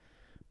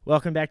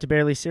Welcome back to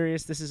Barely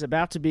Serious. This is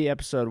about to be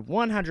episode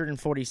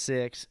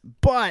 146,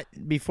 but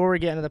before we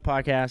get into the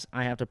podcast,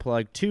 I have to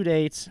plug two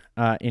dates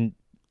in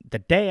the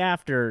day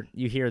after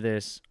you hear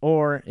this,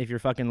 or if you're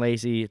fucking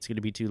lazy, it's going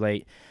to be too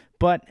late,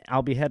 but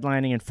I'll be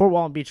headlining in Fort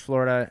Walton Beach,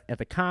 Florida at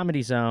the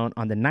Comedy Zone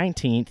on the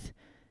 19th,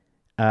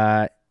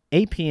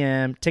 8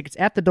 p.m. Tickets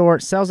at the door.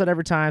 It sells out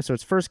every time, so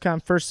it's first come,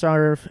 first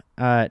serve.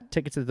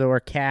 Tickets at the door,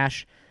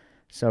 cash.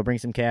 So bring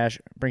some cash,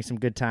 bring some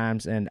good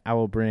times, and I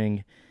will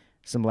bring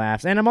some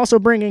laughs. And I'm also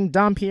bringing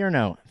Dom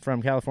Pierno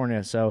from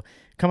California. So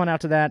come on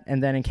out to that.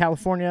 And then in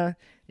California,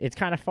 it's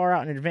kind of far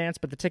out in advance,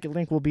 but the ticket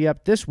link will be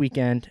up this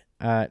weekend,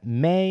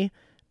 May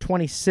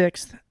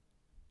 26th.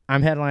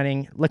 I'm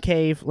headlining Le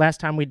Cave.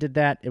 Last time we did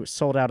that, it was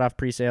sold out off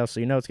presale,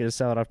 so you know it's going to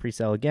sell out off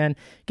presale again.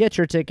 Get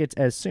your tickets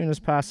as soon as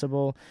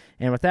possible.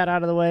 And with that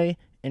out of the way,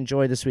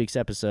 enjoy this week's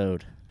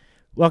episode.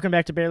 Welcome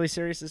back to Barely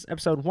Serious. This is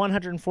episode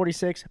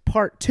 146,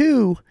 part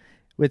 2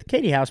 with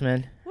Katie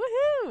Hausman.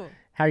 Woohoo!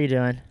 How are you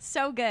doing?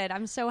 So good.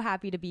 I'm so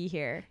happy to be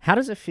here. How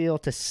does it feel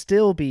to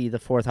still be the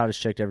fourth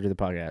hottest chick to ever do the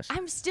podcast?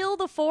 I'm still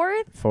the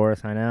fourth.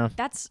 Fourth, I know.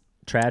 That's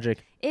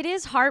tragic. It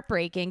is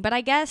heartbreaking, but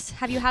I guess,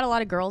 have you had a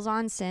lot of girls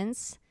on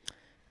since?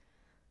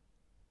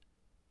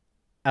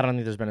 I don't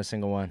think there's been a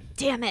single one.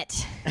 Damn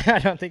it. I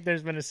don't think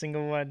there's been a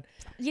single one.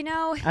 You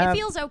know, it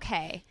feels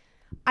okay.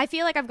 I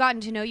feel like I've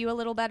gotten to know you a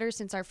little better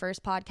since our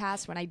first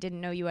podcast when I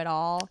didn't know you at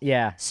all.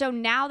 Yeah. So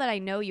now that I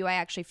know you, I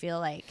actually feel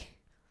like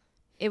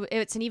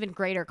it's an even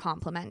greater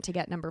compliment to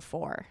get number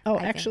 4. Oh,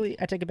 I actually,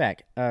 I take it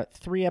back.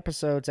 3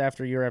 episodes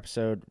after your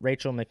episode,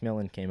 Rachel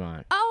McMillan came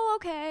on. Oh,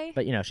 okay.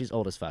 But, you know, she's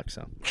old as fuck,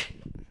 so.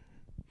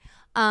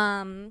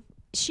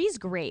 She's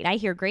great. I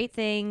hear great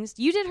things.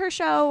 You did her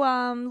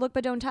show, Look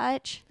But Don't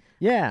Touch.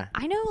 Yeah.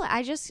 I know.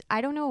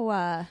 I don't know.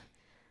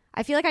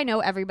 I feel like I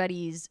know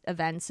everybody's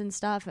events and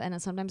stuff, and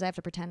sometimes I have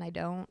to pretend I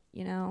don't,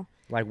 you know?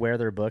 Like where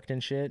they're booked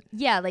and shit.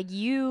 Yeah, like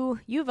you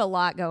have a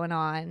lot going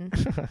on.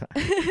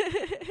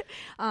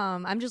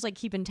 I'm just like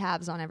keeping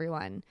tabs on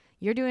everyone.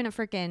 You're doing a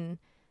freaking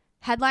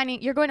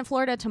headlining. You're going to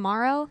Florida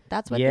tomorrow?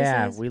 That's what this is?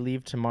 Yeah, we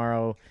leave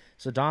tomorrow.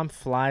 So Dom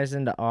flies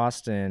into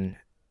Austin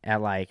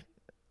at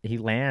he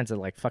lands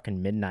at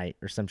fucking midnight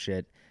or some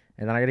shit.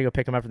 And then I got to go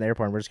pick him up from the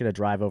airport, and we're just going to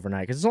drive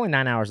overnight because it's only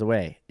 9 hours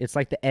away. It's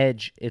like the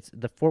edge.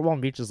 The Fort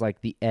Walton Beach is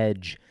like the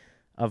edge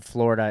of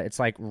Florida. It's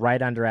like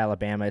right under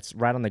Alabama. It's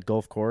right on the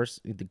Gulf course,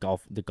 the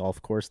Gulf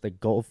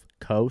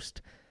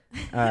Coast.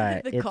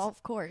 The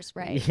golf course,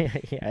 right?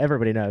 Yeah,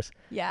 everybody knows.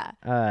 Yeah.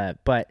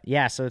 But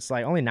yeah, so it's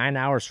like only 9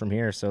 hours from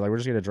here. So we're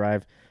just going to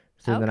drive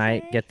through the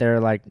night, Okay. get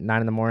there 9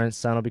 in the morning.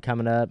 Sun will be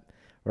coming up.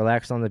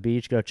 Relax on the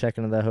beach, go check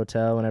into the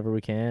hotel whenever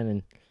we can,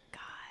 and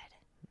God,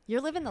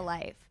 you're living the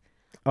life.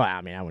 oh,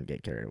 I mean, I wouldn't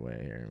get carried away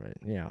here,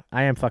 but, you know,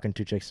 I am fucking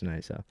 2 chicks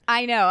tonight, so.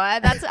 I know.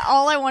 That's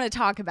all I want to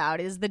talk about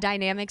is the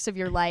dynamics of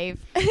your life.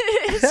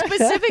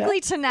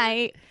 Specifically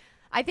tonight.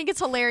 I think it's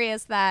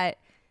hilarious that,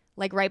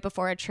 right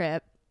before a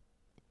trip,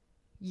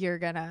 you're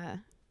going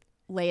to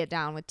lay it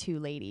down with 2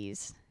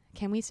 ladies.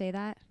 Can we say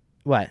that?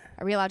 What?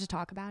 Are we allowed to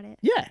talk about it?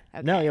 Yeah.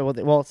 Okay. No, yeah,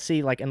 well, see,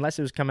 unless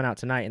it was coming out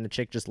tonight and the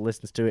chick just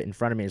listens to it in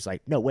front of me, it's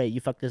like, no way,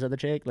 you fucked this other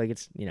chick?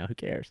 It's, who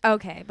cares?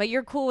 Okay, but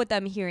you're cool with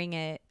them hearing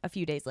it a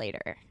few days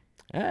later.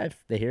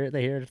 If they hear it,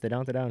 they hear it. If they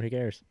don't, they don't. Who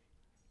cares?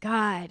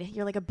 God,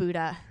 you're like a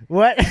Buddha.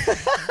 What?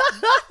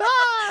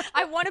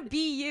 I want to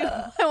be you.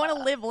 I want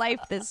to live life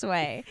this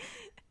way.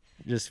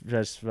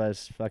 just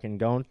fucking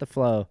going with the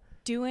flow.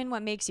 Doing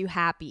what makes you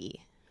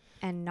happy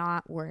and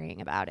not worrying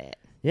about it.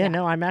 Yeah,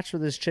 no, I matched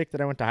with this chick that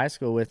I went to high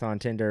school with on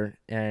Tinder,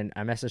 and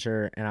I messaged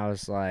her, and I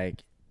was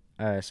like,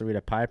 so we had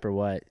a pipe or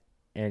what?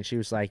 And she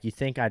was like, you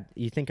think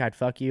I'd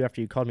fuck you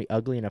after you called me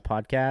ugly in a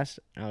podcast?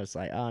 And I was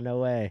like, oh, no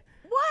way.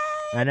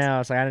 What? I know. I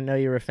was like, I didn't know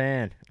you were a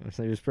fan.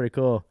 It was pretty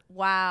cool.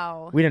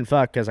 Wow. We didn't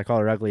fuck because I called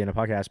her ugly in a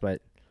podcast,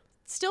 but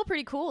Still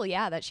pretty cool,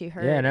 yeah, that she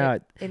heard. Yeah, no,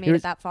 it made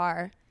it that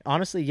far.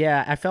 honestly,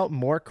 yeah, I felt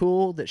more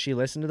cool that she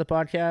listened to the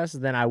podcast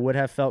than I would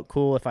have felt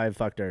cool if I had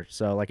fucked her.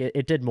 So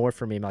it did more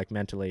for me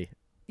mentally.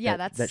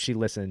 Yeah, that she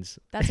listens.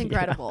 That's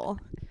incredible.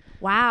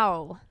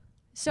 Wow.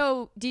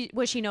 So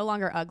was she no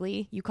longer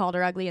ugly? You called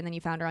her ugly and then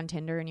you found her on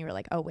Tinder and you were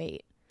like, oh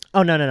wait.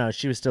 Oh no,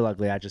 she was still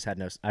ugly. I just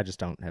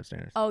don't have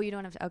standards. Oh, you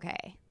don't have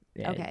okay.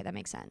 Yeah, okay, that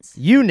makes sense.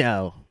 You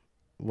know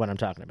what I'm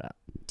talking about.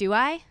 Do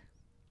I?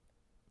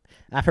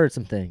 I've heard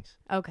some things.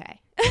 Okay.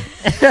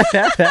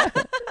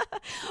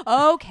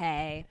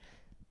 Okay.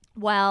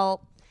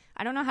 Well,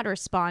 I don't know how to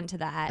respond to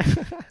that.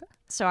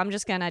 So I'm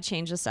just going to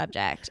change the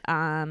subject.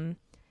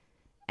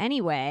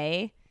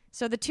 Anyway,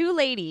 so the 2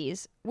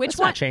 ladies, which That's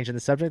one? not changing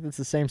the subject. It's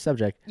the same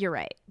subject. You're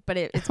right. But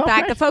it's All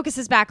back. right. The focus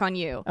is back on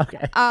you.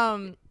 Okay.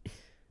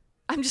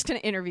 I'm just going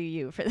to interview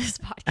you for this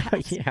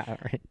podcast. Yeah, all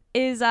right.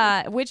 Is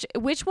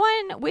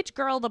which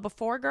girl, the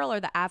before girl or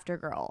the after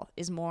girl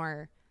is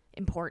more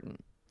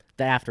important?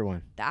 The after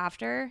one. The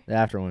after? The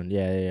after one.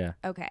 Yeah.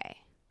 Okay.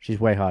 She's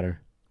way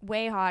hotter.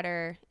 Way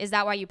hotter. Is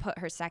that why you put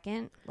her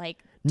second? No,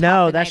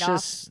 top the that's night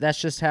off? that's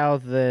just how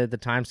the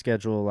time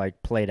schedule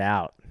played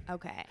out.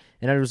 Okay.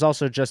 And it was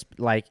also just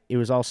it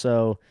was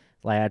also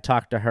like I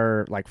talked to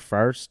her like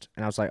first,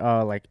 and I was like,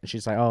 oh, like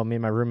she's like, oh, me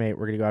and my roommate,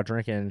 we're gonna go out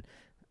drinking,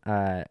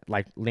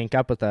 like link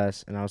up with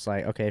us, and I was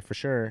like, okay, for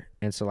sure.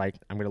 And so like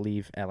I'm gonna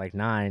leave at like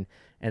 9,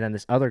 and then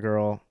this other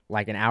girl,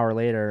 like an hour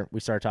later, we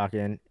started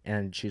talking,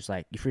 and she was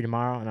like, you free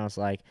tomorrow? And I was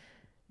like,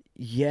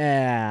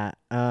 yeah,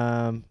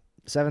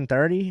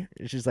 7:30.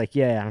 She's like,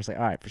 yeah. I was like,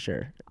 all right, for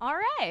sure. All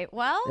right.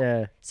 Well,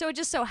 Yeah. so it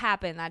just so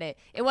happened that it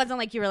wasn't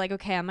like you were like,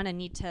 okay, I'm gonna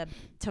need to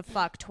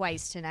fuck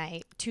twice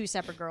tonight, 2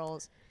 separate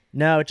girls.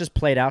 No, it just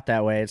played out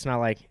that way. It's not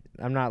like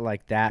I'm not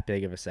like that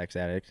big of a sex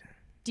addict.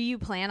 Do you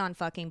plan on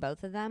fucking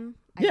both of them?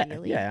 Yeah,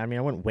 Ideally? yeah. I mean,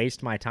 I wouldn't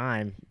waste my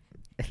time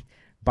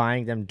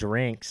buying them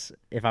drinks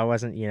if I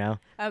wasn't,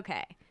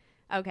 Okay.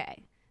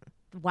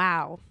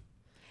 Wow.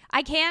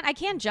 I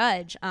can't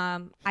judge.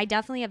 I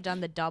definitely have done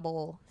the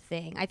double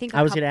thing. I think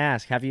I was gonna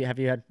ask, have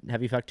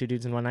you fucked 2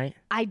 dudes in one night?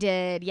 I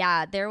did.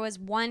 Yeah, there was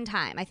one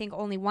time. I think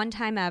only one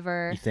time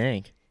ever. You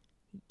think?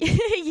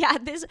 Yeah,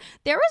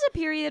 there was a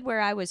period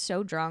where I was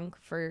so drunk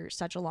for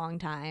such a long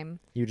time.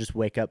 You just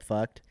wake up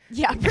fucked?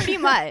 Yeah, pretty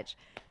much.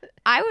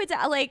 I would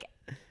like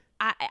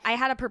I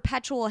had a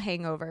perpetual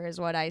hangover is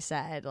what I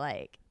said.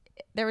 Like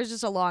there was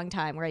just a long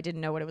time where I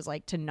didn't know what it was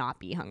like to not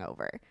be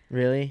hungover.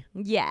 Really?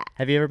 Yeah.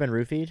 Have you ever been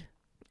roofied?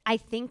 I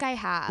think I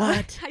have.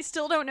 What? I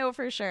still don't know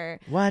for sure.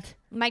 What?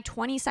 My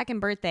 22nd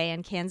birthday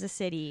in Kansas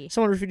City.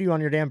 Someone roofied you on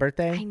your damn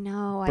birthday? I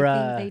know.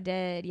 Bruh. I think they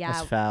did. Yeah.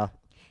 That's foul.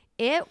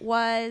 It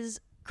was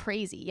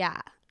crazy. Yeah.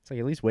 It's like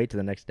at least wait to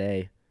the next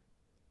day.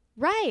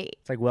 Right.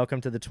 It's like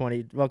welcome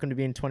to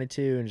being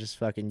 22 and just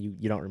fucking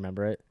you don't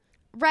remember it.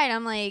 Right.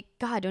 I'm like,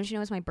 God, don't you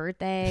know it's my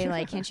birthday?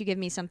 Like, can't you give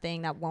me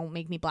something that won't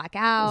make me black It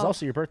out? was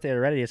also your birthday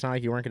already. It's not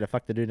like you weren't gonna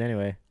fuck the dude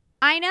anyway.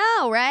 I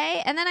know,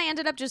 right? And then I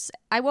ended up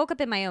I woke up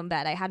in my own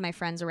bed. I had my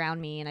friends around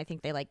me, and I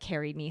think they like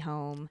carried me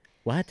home.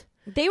 What?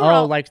 They were Oh,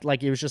 all, like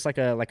it was just like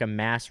a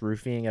mass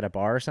roofing at a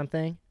bar or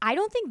something? I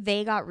don't think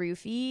they got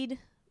roofied,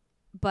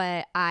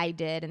 but I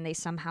did, and they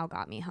somehow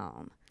got me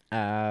home.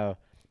 Oh.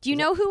 Do you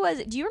know who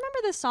was? Do you remember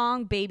the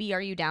song "Baby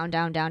Are You Down,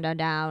 Down, Down, Down,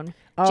 Down"?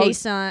 Oh.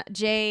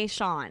 Jay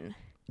Sean.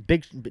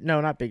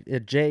 No, not big.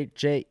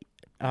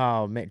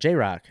 Oh man, J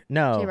Rock.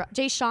 No,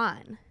 Jay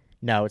Sean.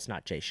 no, it's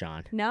not Jay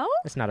Sean. No,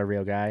 That's not a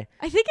real guy.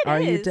 I think it is. Are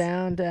you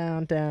down,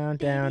 down, down,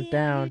 down, Baby, are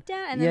down? you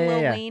down? And then Yeah,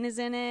 Lil yeah. Wayne is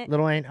in it.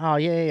 Lil Wayne. Oh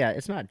yeah.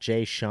 It's not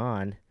Jay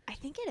Sean. I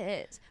think it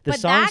is. The but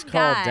song's that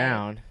called guy,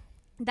 Down.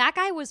 That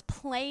guy was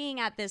playing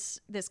at this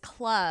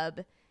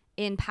club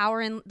in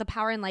the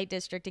Power and Light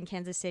District in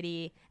Kansas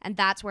City, and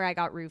that's where I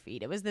got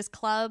roofied. It was this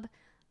club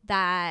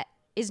that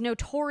is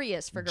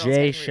notorious for girls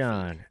Jay getting roofied.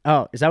 Sean.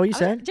 Oh, is that what you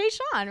said? Jay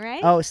Sean,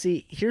 right? Oh,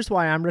 see, here's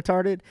why I'm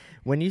retarded.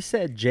 When you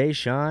said Jay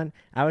Sean,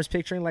 I was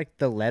picturing like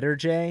the letter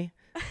J.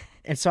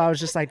 And so I was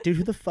just like, dude,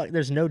 who the fuck?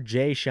 There's no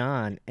Jay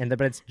Sean.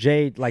 But it's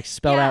J like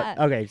spelled out.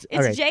 Okay.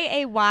 It's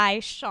Jay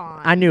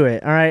Sean. I knew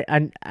it. All right.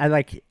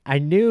 I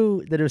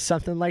knew that it was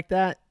something like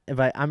that.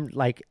 But I'm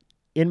like,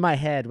 in my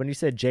head, when you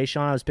said Jay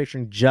Sean, I was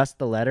picturing just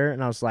the letter.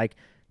 And I was like,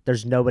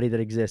 there's nobody that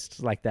exists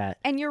like that.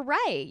 And you're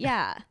right.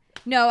 Yeah.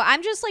 No,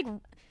 I'm just like,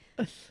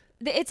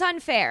 it's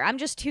unfair. I'm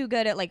just too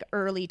good at like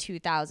early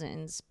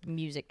 2000s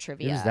music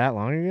trivia. It was that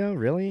long ago?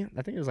 Really?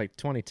 I think it was like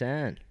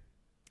 2010.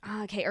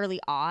 Okay,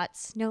 early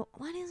aughts. No,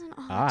 what is an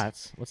aught?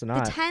 Aughts? What's an The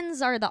aught?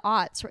 tens are the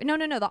aughts. No.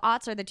 The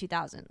aughts are the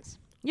 2000s.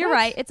 You're What?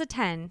 right. It's a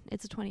 10.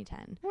 It's a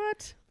 2010.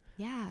 What?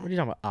 Yeah. What are you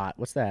talking about? Aught?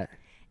 What's that?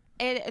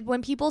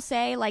 When people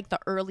say like the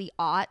early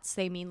aughts,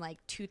 they mean like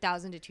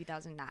 2000 to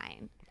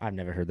 2009. I've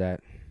never heard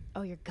that.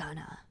 Oh, you're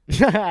gonna.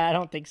 I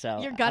don't think so.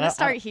 You're I gonna don't-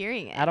 start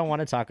hearing it. I don't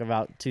want to talk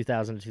about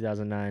 2000 to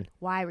 2009.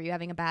 Why? Were you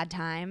having a bad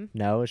time?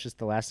 No, it's just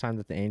the last time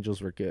that the Angels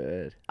were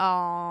good.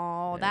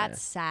 Oh, Yeah.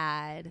 that's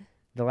sad.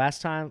 The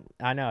last time,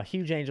 I know,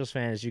 huge Angels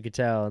fan, as you could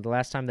tell. The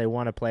last time they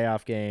won a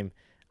playoff game,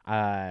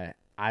 I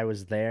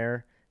was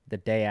there the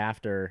day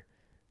after,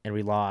 and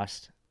we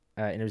lost,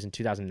 and it was in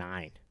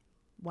 2009.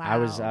 Wow. I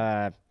was,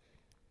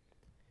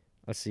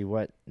 let's see,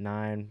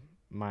 9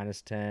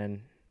 minus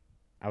 10?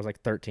 I was like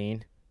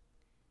 13.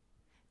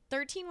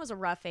 13 was a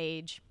rough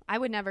age. I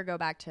would never go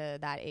back to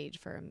that age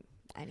for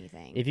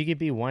anything. If you could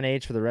be one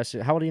age for the rest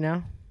of, how old are you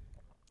now?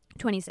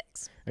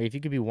 26. Or if you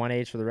could be one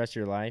age for the rest of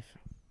your life.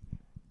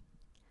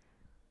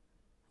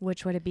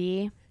 Which would it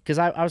be? Because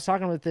I was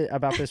talking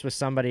about this with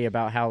somebody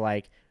about how,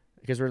 like,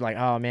 because we're like,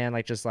 oh man,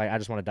 like, just like, I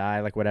just want to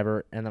die, like,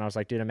 whatever. And then I was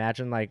like, dude,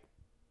 imagine like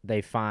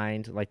they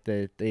find like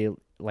the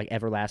like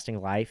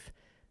everlasting life,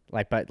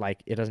 like, but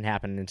like it doesn't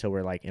happen until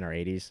we're like in our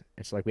 80s.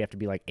 It's like we have to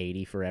be like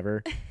 80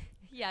 forever.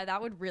 Yeah,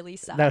 that would really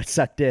suck. That would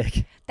suck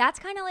dick. That's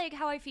kind of like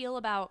how I feel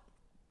about,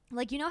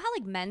 like, you know how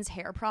like men's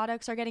hair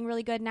products are getting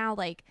really good now,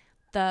 like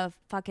the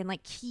fucking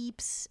like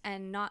Keeps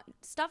and not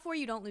stuff where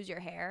you don't lose your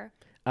hair.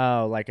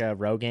 Oh, like a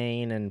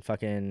Rogaine and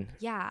fucking.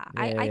 Yeah,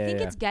 Yeah, I yeah, think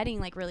yeah. it's getting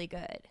like really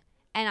good,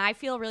 and I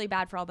feel really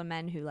bad for all the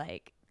men who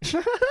like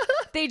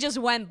they just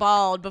went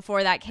bald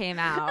before that came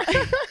out.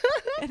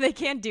 They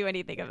can't do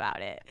anything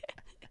about it.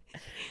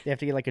 You have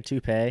to get like a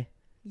toupee.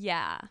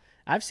 Yeah.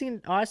 I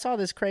saw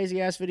this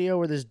crazy ass video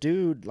where this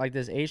dude, like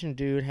this Asian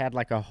dude, had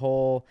like a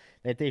hole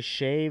that they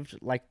shaved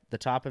like the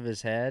top of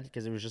his head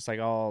because it was just like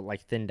all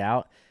like thinned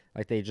out.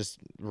 Like they just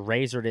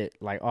razored it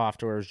like off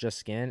to where it was just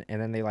skin,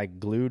 and then they like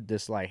glued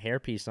this like hair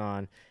piece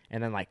on,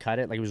 and then like cut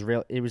it. Like it was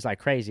real. It was like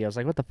crazy. I was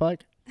like, what the fuck?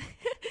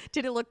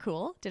 Did it look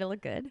cool? Did it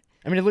look good?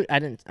 I mean, it looked. I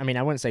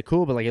wouldn't say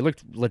cool, but like it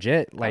looked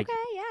legit. Like, okay,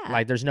 yeah.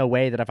 like there's no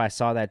way that if I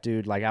saw that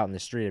dude like out in the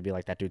street, I'd be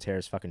like, that dude's hair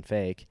is fucking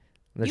fake.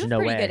 There's you have no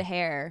pretty way. good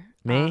hair.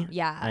 Me?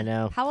 Yeah. I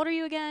know. How old are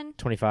you again?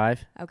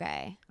 25.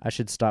 Okay. I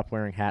should stop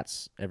wearing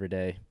hats every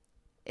day.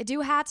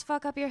 Do hats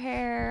fuck up your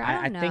hair?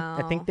 I don't know.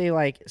 I think they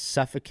like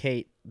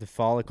suffocate the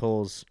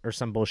follicles or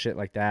some bullshit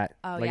like that.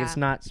 Oh, like yeah. it's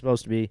not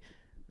supposed to be.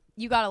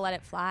 You gotta let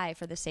it fly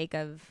for the sake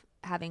of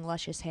having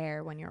luscious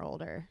hair when you're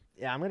older.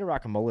 Yeah, I'm gonna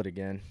rock a mullet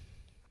again.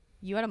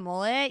 You had a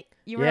mullet?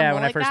 You were a Yeah,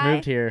 mullet when I first guy?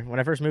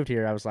 moved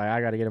here, I was like, I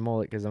gotta get a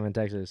mullet because I'm in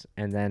Texas.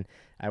 And then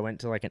I went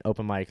to like an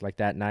open mic like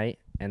that night,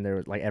 and there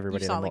was like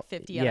everybody. You saw had a like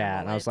 50 other Yeah,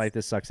 and I was mullets. like,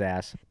 this sucks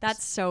ass.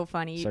 That's so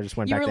funny. So I just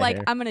went you back were to like,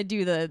 hair. I'm gonna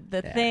do the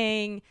Yeah.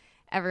 thing.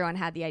 Everyone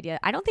had the idea.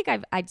 I don't think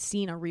I'd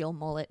seen a real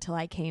mullet till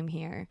I came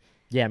here.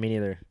 Yeah, me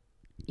neither.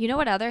 You know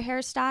what other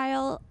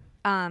hairstyle?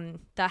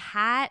 The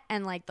hat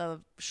and like the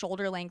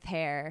shoulder length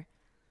hair.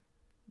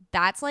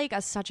 That's like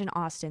such an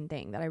Austin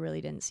thing that I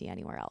really didn't see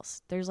anywhere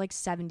else. There's like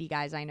 70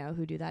 guys I know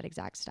who do that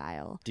exact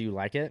style. Do you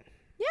like it?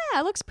 Yeah,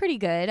 it looks pretty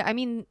good. I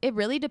mean, it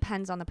really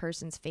depends on the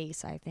person's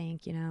face, I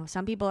think. You know,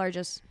 some people are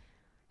just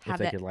If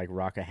they could like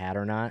rock a hat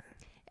or not?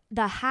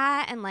 the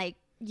hat and like,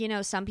 you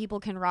know, some people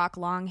can rock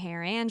long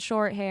hair and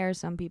short hair.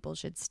 Some people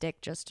should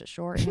stick just to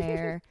short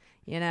hair,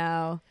 you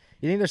know.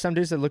 You think there's some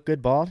dudes that look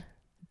good bald?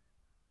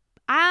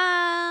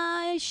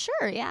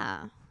 Sure,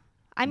 yeah.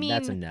 I mean,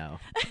 That's a no.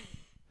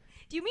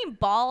 do you mean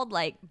bald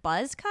like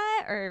buzz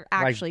cut or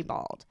actually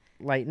bald?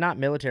 Like not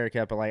military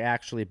cut, but like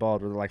actually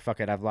bald. Where they're like, fuck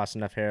it, I've lost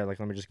enough hair. Like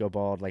let me just go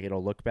bald. Like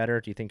it'll look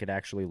better. Do you think it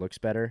actually looks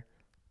better?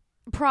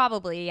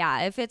 Probably,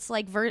 yeah. If it's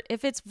like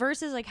if it's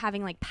versus like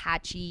having like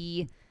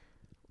patchy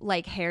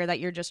like hair that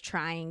you're just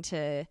trying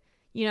to,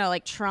 you know,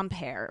 like Trump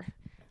hair,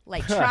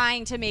 like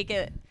trying to make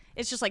it,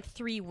 it's just like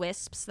 3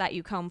 wisps that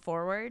you comb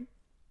forward.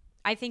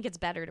 I think it's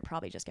better to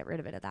probably just get rid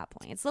of it at that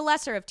point. It's the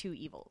lesser of 2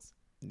 evils.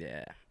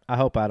 Yeah. I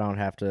hope I don't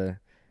have to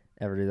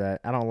ever do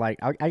that. I don't like.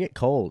 I get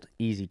cold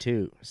easy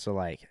too. So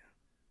like,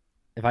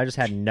 if I just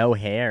had no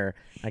hair,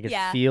 I could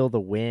Yeah. feel the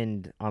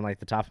wind on like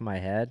the top of my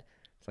head.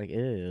 It's like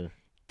ew.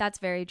 That's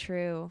very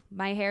true.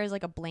 My hair is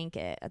like a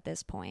blanket at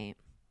this point.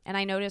 And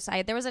I noticed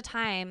there was a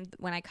time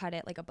when I cut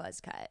it like a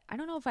buzz cut. I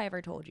don't know if I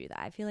ever told you that.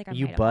 I feel like I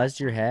You might have buzzed last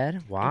your time.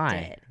 head?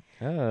 Why?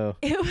 did. Oh,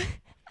 It was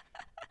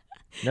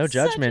no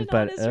judgment, such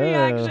an but honest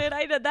reaction.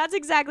 I know that's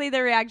exactly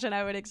the reaction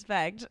I would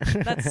expect.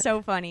 That's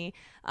so funny.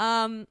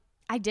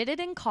 I did it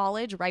in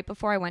college right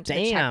before I went to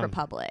the Czech Damn.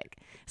 Republic.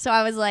 So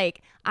I was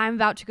like, I'm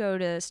about to go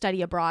to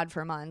study abroad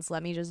for months.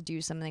 Let me just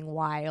do something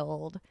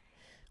wild.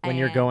 when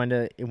you're And going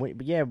to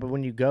yeah, but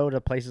when you go to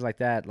places like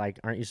that, like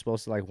aren't you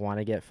supposed to like want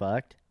to get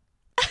fucked?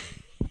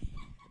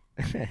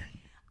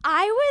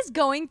 I was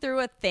going through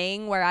a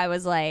thing where I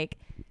was like,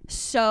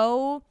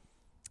 so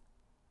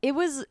it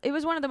was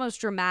one of the most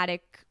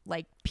dramatic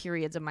like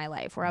periods of my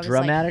life where I was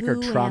Dramatic like, or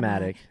who am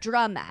traumatic? I?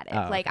 Dramatic.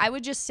 Oh, Like okay. I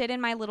would just sit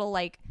in my little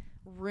like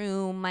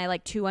room, my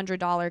like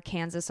 $200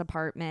 Kansas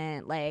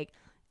apartment, like,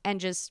 and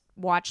just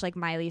watch like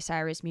Miley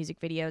Cyrus music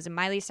videos. And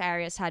Miley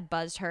Cyrus had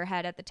buzzed her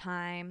head at the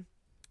time,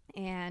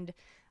 and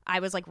I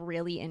was like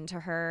really into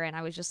her, and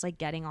I was just like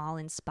getting all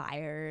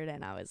inspired,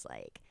 and I was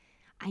like,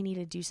 I need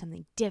to do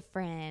something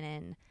different.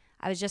 And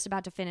I was just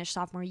about to finish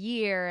sophomore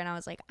year, and I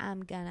was like,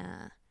 I'm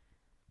gonna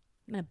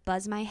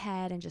buzz my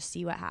head and just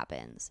see what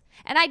happens.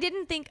 And I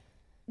didn't think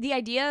the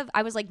idea of,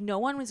 I was like, no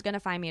one was gonna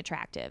find me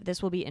attractive.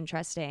 This will be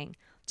interesting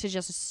to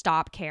just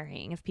stop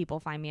caring if people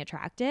find me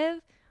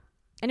attractive.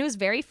 And it was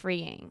very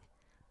freeing.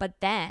 But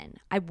then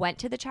I went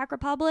to the Czech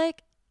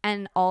Republic,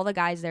 and all the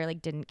guys there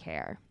like didn't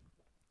care.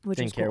 Which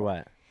was Didn't care cool.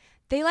 what?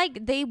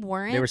 They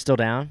weren't. They were still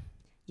down?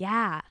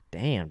 Yeah.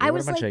 Damn, dude, I what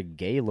was a bunch like- of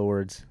gay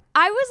lords.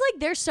 I was like,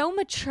 they're so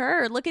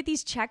mature. Look at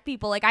these Czech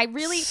people. Like,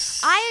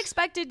 I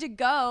expected to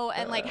go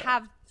and like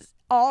have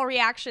all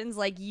reactions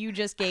like you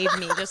just gave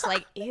me. Just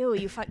like, ew,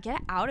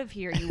 get out of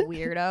here, you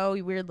weirdo,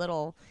 you weird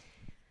little,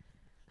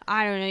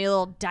 I don't know, you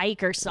little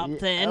dyke or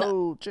something.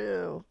 Oh,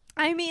 chill.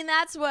 I mean,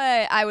 that's what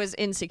I was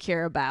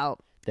insecure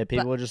about. That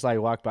people would just like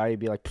walk by, you'd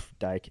be like, "Pff,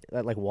 dyke,"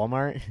 at like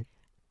Walmart.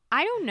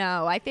 I don't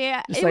know. I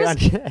think Just it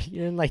like was.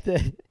 you're in like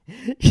the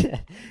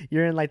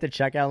you're in like the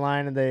checkout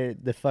line, and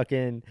the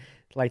fucking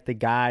like the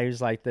guy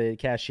who's like the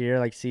cashier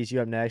like sees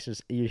you up next, and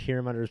you hear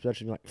him under his breath,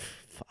 and you're like,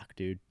 "Fuck,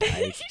 dude,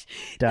 dyke,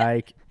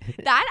 dyke."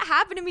 That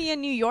happened to me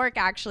in New York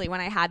actually when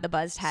I had the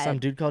buzzed head. Some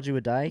dude called you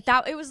a dyke.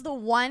 It was the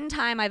one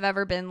time I've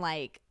ever been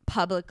like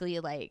publicly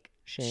like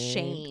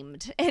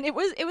shamed. And it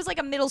was like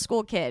a middle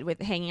school kid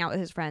with hanging out with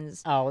his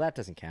friends. Oh, well, that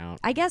doesn't count.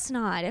 I guess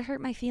not. It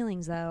hurt my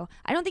feelings though.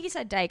 I don't think he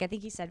said dyke. I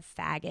think he said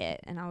faggot,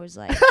 and I was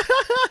like,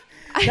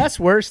 That's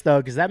worse though,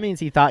 because that means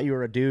he thought you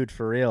were a dude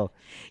for real.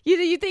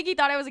 you think he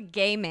thought I was a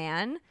gay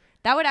man?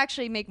 That would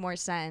actually make more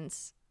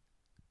sense.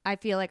 I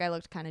feel like I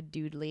looked kind of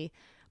doodly.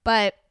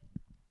 But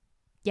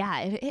Yeah,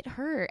 it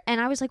hurt. And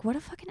I was like, what a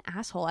fucking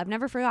asshole. I've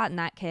never forgotten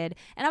that kid.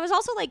 And I was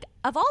also like,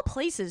 of all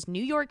places,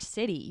 New York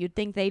City, you'd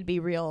think they'd be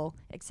real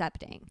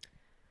accepting.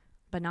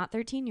 But not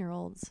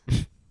 13-year-olds.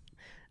 I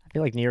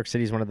feel like New York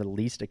City is one of the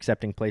least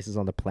accepting places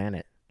on the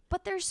planet.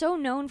 But they're so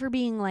known for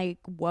being like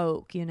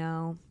woke, you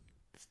know?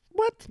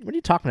 What? What are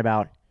you talking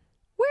about?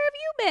 Where have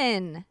you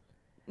been?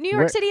 New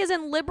York City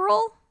isn't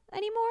liberal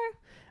anymore?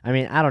 I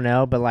mean, I don't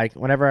know, but like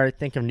whenever I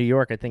think of New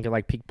York, I think of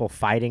like people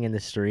fighting in the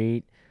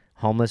street,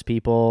 homeless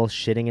people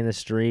shitting in the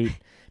street,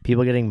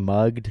 people getting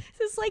mugged. Is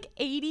this like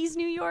 80s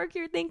New York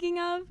you're thinking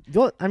of?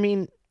 Well, I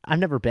mean, I've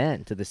never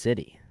been to the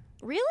city.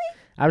 Really?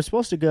 I was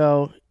supposed to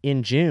go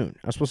in June.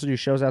 I was supposed to do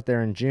shows out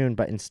there in June,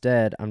 but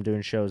instead I'm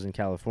doing shows in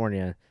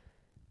California.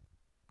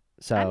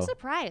 So I'm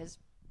surprised.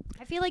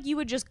 I feel like you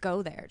would just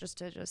go there just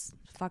to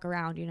fuck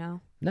around, you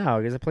know? No,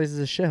 because the place is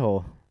a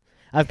shithole.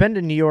 I've been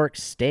to New York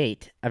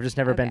State. I've just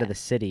never been to Okay. the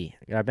city.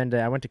 I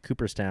went to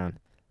Cooperstown.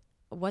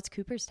 What's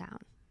Cooperstown?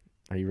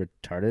 Are you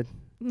retarded?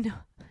 No.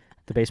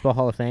 The Baseball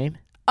Hall of Fame?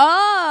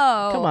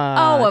 Oh. Come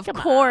on. Oh, of come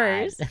on.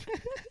 course.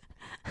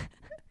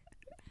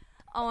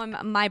 Oh,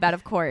 my bad.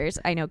 Of course.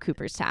 I know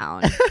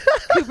Cooperstown.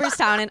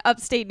 Cooperstown in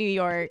upstate New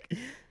York.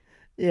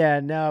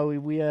 Yeah, no,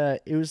 we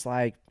it was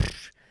like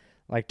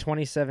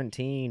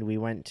 2017. We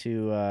went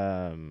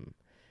to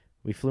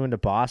we flew into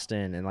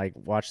Boston and like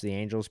watched the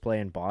Angels play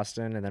in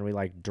Boston, and then we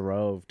like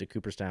drove to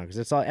Cooperstown because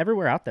it's all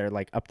everywhere out there.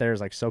 Like up there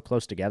is like so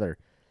close together.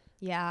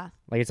 Yeah.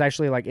 Like it's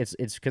actually like it's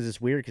because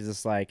it's weird because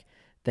it's like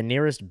the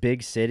nearest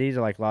big city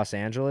to like Los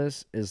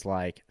Angeles is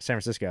like San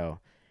Francisco,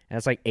 and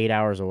it's like 8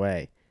 hours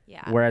away.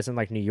 Yeah. Whereas in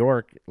like New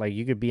York, like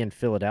you could be in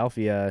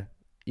Philadelphia,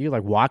 you could,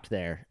 like walk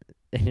there,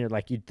 and you're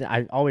like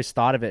I always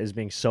thought of it as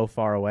being so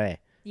far away.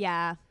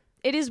 Yeah.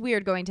 It is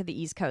weird going to the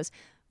East Coast.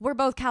 We're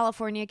both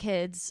California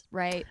kids,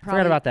 right? I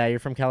forgot about that. You're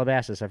from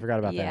Calabasas. I forgot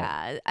about that.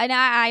 Yeah. And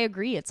I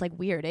agree. It's like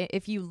weird.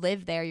 If you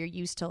live there, you're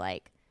used to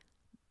like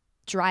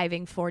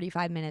driving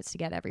 45 minutes to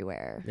get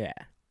everywhere. Yeah.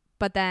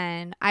 But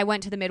then I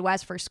went to the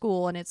Midwest for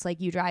school, and it's like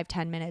you drive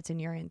 10 minutes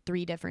and you're in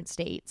 3 different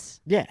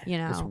states. Yeah. You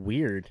know? It's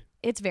weird.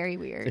 It's very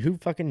weird. Who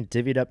fucking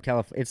divvied up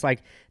California? It's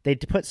like they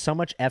put so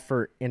much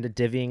effort into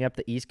divvying up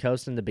the East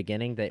Coast in the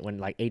beginning that when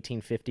like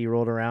 1850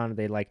 rolled around,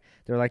 they're like,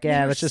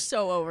 yeah, let's just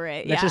so over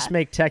it. let's Yeah. just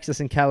make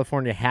Texas and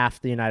California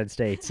half the United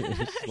States. It's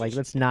just like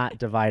let's not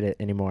divide it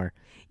anymore.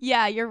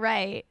 Yeah, you're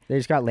right. They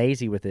just got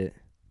lazy with it.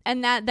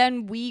 And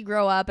then we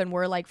grow up and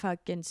we're like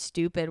fucking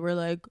stupid. We're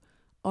like,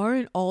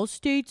 aren't all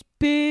states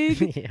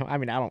big? You know, I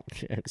mean, I don't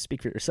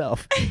speak for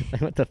yourself.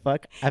 Like, what the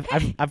fuck?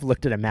 I've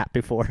looked at a map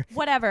before.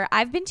 Whatever.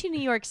 I've been to New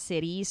York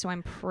City, so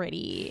I'm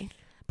pretty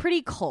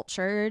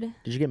cultured.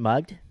 Did you get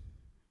mugged?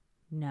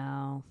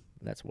 No.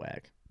 That's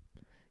whack.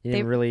 You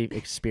didn't really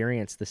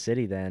experience the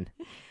city then.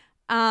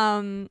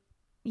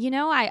 You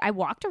know, I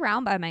walked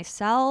around by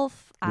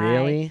myself.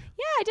 Really?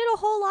 I did a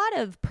whole lot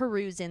of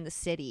peruse in the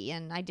city,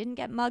 and I didn't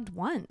get mugged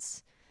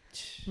once.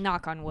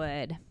 Knock on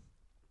wood.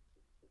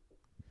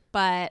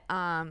 But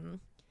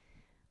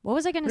what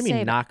was I going to What do you say?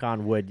 mean, knock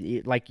on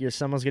wood? Like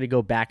someone's gonna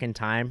go back in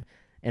time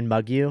and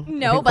mug you?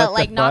 No, What but the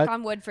like knock fuck?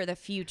 on wood for the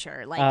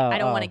future. Like Oh, I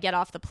don't want oh. to get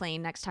off the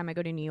plane next time I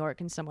go to New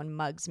York and someone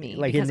mugs me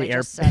Like in because the I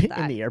just said in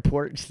that. the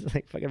airport, just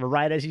like fucking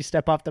right as you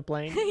step off the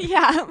plane.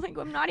 Yeah, I'm like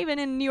I'm not even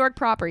in New York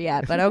proper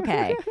yet, but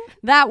okay,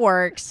 that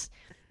works.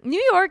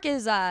 New York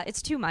is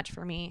it's too much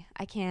for me.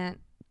 I can't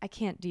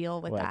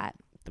deal with What? that.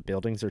 The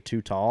buildings are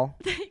too tall.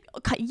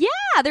 Yeah,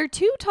 they're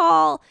too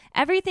tall.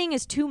 Everything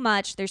is too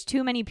much. There's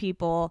too many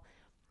people.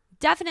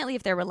 Definitely,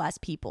 if there were less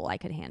people, I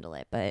could handle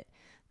it. But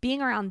being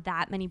around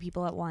that many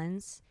people at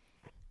once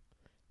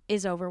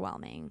is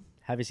overwhelming.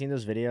 Have you seen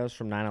those videos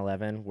from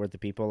 9/11 where the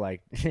people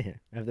like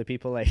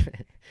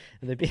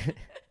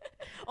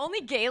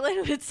Only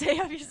Galen would say,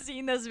 "Have you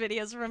seen those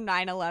videos from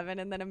 9/11?"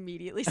 and then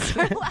immediately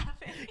start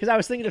laughing. Because I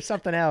was thinking of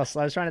something else.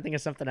 I was trying to think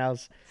of something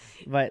else,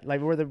 but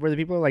like where the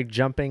people like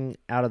jumping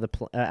out of the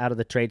out of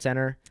the Trade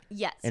Center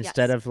Yes.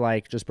 instead of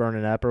like just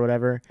burning up or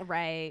whatever.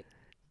 Right.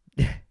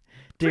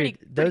 Dude,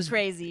 pretty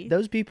crazy.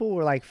 Those people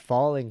were like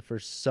falling for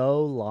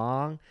so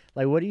long.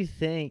 Like, what do you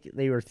think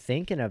they were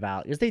thinking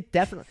about? Because they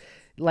definitely,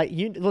 like,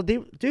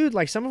 dude,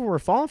 like some of them were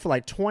falling for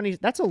like 20.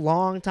 That's a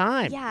long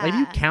time. Like, if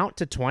you Yeah. count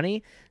to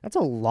 20, that's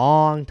a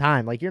long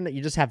time. Like,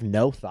 you just have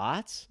no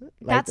thoughts.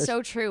 Like, That's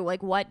so true.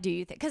 Like, what do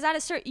you think? Because at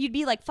a certain, you'd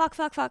be like, fuck.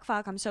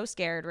 I'm so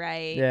scared,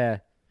 right? yeah.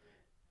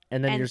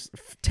 And then And- you're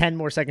 10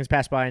 more seconds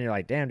pass by, and you're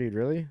like, damn, dude,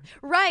 really?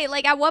 Right.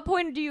 Like, at what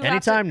point do you have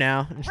to- Anytime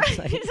now. Just Right.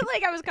 like-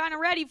 Like, I was kind of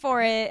ready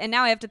for it, and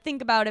now I have to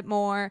think about it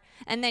more,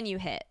 and then you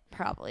hit,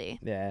 probably.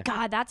 yeah.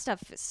 God, that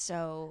stuff is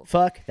so...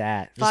 Fuck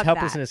that. Just Fuck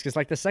helplessness. Because,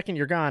 like, the second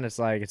you're gone, it's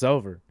like, it's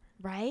over.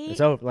 Right?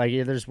 It's over. Like,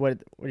 there's what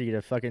are you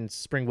gonna fucking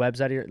spring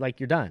webs out of your, like,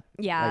 you're done.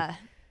 Yeah.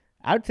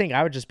 I would think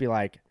I would just be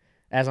like,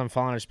 as I'm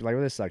falling, I'd just be like,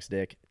 well, this sucks,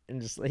 dick. And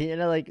just,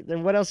 like,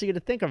 then what else are you gonna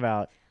think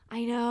about?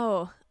 I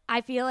know. I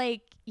feel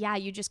like, yeah,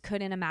 you just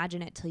couldn't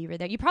imagine it till you were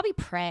there. You probably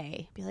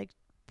pray. Be like,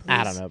 please.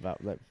 I don't know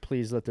about, like,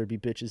 please let there be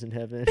bitches in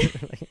heaven.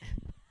 Like,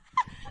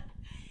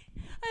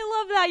 I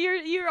love that.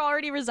 You're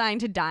already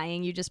resigned to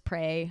dying. You just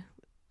pray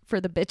for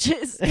the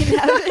bitches in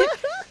heaven.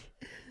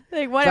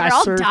 Like, whatever, I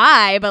I'll serve-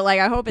 die, but like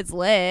I hope it's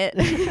lit.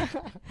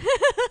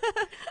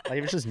 Like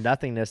if it's just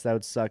nothingness, that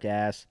would suck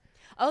ass.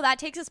 Oh, that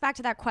takes us back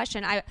to that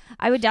question.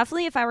 I would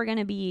definitely, if I were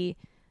gonna be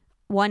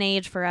one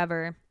age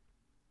forever,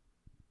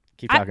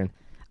 Keep talking.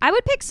 I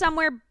would pick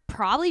somewhere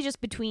probably just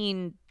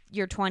between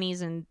your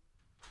 20s and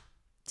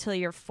till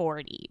you're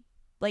 40.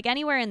 Like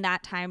anywhere in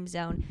that time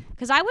zone,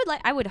 because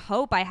I would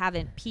hope I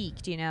haven't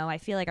peaked, you know. I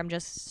feel like I'm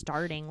just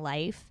starting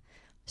life,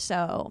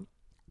 so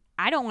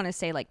I don't want to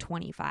say like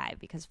 25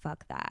 because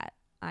fuck that.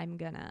 I'm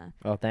gonna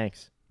Oh,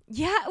 thanks.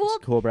 yeah, well,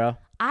 It's cool, bro.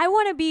 I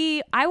want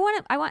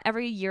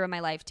every year of my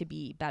life to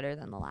be better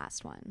than the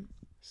last one.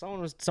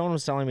 Someone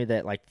was telling me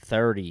that like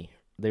 30,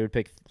 they would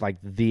pick like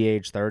the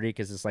age 30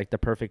 because it's like the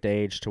perfect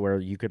age to where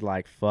you could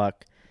like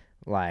fuck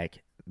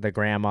like the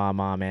grandma,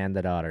 mom, and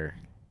the daughter.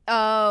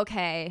 Oh,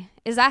 okay.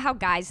 Is that how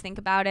guys think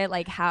about it?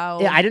 Like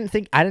how Yeah, I didn't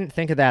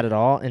think of that at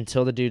all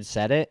until the dude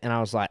said it, and I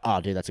was like, oh,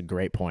 dude, that's a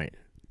great point.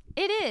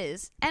 it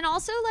is. And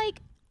also,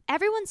 like,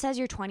 everyone says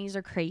your 20s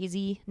are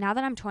crazy. Now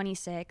that I'm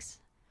 26,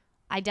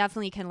 I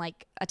definitely can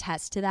like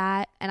attest to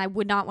that, and I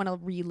would not want to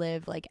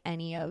relive like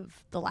any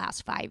of the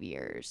last 5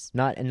 years.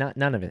 None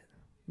of it.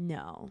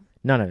 No.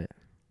 None of it.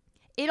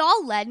 It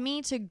all led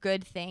me to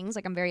good things.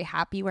 Like, I'm very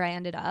happy where I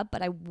ended up,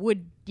 but I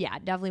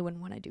definitely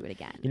wouldn't want to do it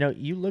again. You know,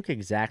 you look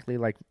exactly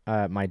like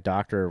my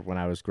doctor when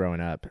I was growing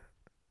up,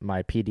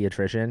 my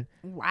pediatrician.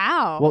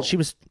 Wow. Well, she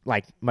was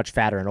like much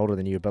fatter and older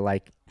than you, but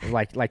like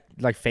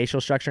facial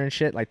structure and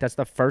shit. Like that's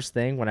the first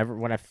thing.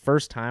 When I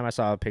first time I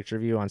saw a picture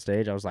of you on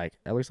stage, I was like,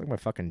 that looks like my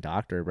fucking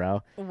doctor,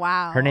 bro.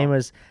 Wow. Her name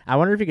was. I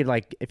wonder if you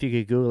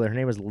could Google it. Her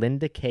name was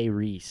Linda K.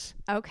 Reese.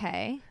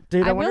 Okay.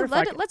 Dude, I I wonder will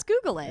if let's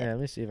Google it. Yeah, let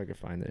me see if I can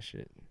find this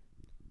shit.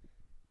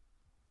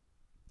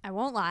 I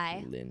won't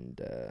lie.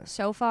 Linda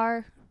So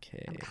far,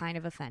 K. I'm kind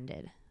of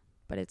offended,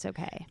 but it's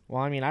okay.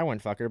 Well, I mean, I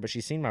wouldn't fuck her, but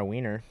she's seen my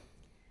wiener.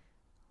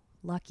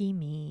 Lucky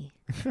me.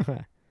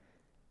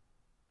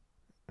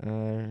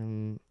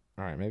 All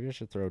right, maybe I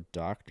should throw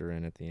doctor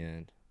in at the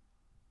end.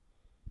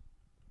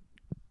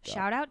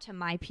 Shout out to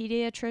my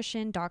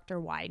pediatrician, Dr.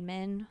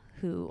 Weidman,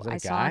 who Is that I a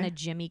saw on guy? a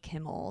Jimmy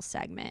Kimmel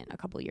segment a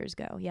couple years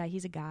ago. Yeah,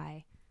 he's a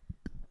guy.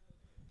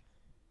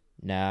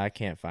 Nah, I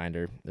can't find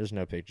her. There's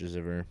no pictures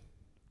of her.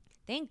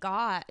 Thank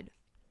God.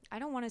 I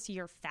don't want to see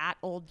your fat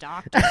old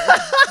doctor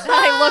that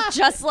I look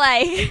just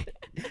like.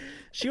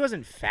 She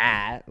wasn't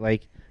fat.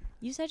 Like,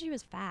 You said she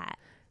was fat.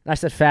 I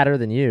said fatter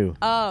than you.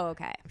 Oh,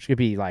 okay. She could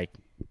be like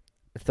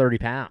 30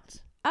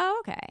 pounds.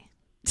 Oh, okay.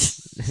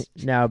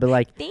 No, but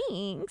like,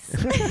 Thanks.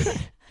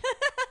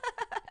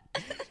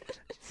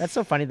 that's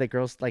so funny that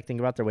girls like think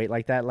about their weight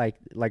like that. Like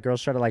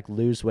girls try to like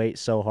lose weight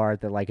so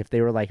hard that like if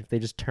they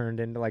just turned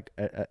into like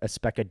a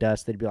speck of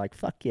dust, they'd be like,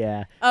 fuck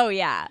yeah. Oh,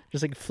 yeah.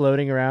 Just like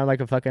floating around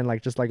like a fucking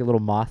like just like a little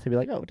moth. They'd be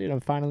like, oh dude, I'm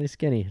finally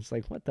skinny. It's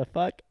like, what the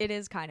fuck? It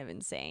is kind of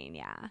insane,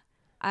 yeah.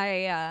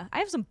 I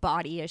have some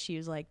body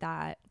issues like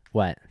that.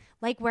 What?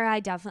 Like where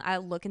I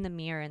look in the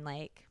mirror and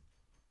like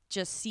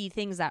just see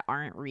things that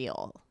aren't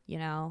real, you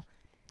know?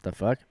 The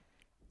fuck?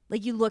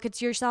 Like you look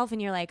at yourself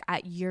and you're like,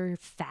 you're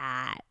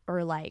fat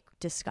or like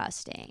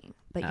disgusting,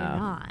 but you're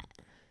not.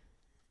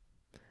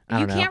 I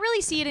You don't know. can't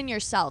really see it in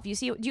yourself. Do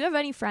you have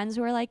any friends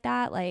who are like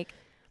that? Like,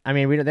 I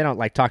mean, they don't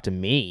like talk to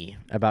me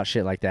about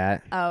shit like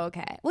that. oh,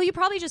 okay. Well, you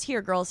probably just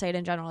hear girls say it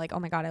in general, like, oh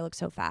my God, I look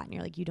so fat. And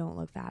you're like, you don't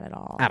look fat at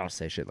all. I don't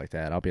say shit like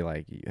that. I'll be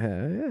like,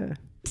 yeah.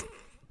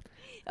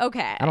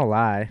 Okay. I don't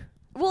lie.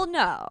 Well,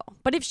 no.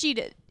 But if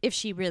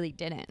she really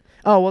didn't.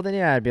 Oh, well then,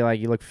 yeah, I'd be like,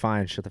 you look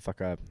fine. Shut the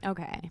fuck up.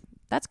 Okay.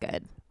 That's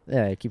good.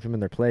 Yeah, keep them in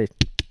their place.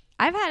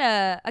 I've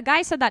had a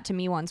guy said that to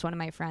me once, one of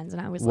my friends,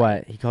 and I was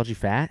like, What? He called you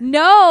fat?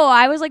 no,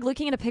 I was like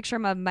looking at a picture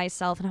of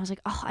myself and I was like,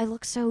 oh, I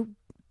look so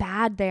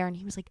bad there. And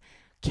he was like,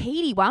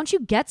 Katie, why don't you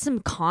get some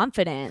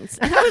confidence?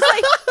 And I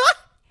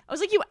was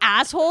like, you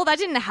asshole, that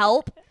didn't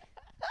help.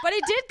 But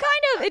it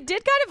did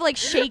kind of like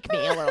shake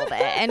me a little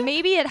bit, and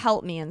maybe it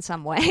helped me in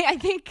some way. I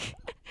think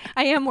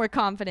I am more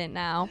confident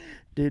now.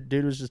 Dude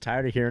was just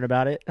tired of hearing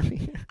about it. I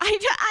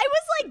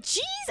was like,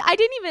 geez, I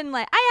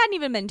hadn't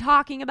even been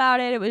talking about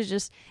it. It was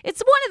just,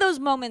 it's one of those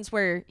moments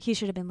where he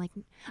should have been like,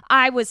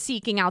 I was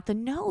seeking out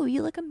no,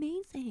 you look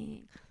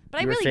amazing.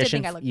 But I really did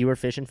think I looked. You were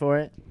fishing for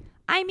it?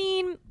 I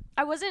mean,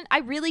 I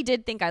really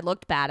did think I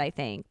looked bad, I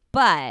think.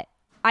 But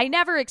I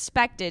never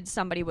expected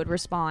somebody would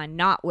respond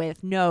not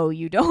with, no,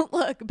 you don't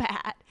look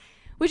bad.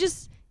 Which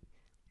is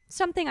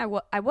something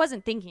I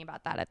wasn't thinking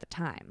about that at the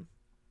time.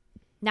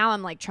 Now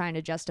I'm like trying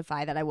to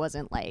justify that I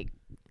wasn't like,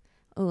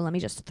 oh, let me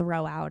just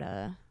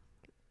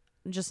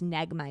just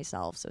neg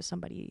myself so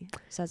somebody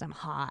says I'm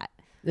hot.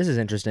 This is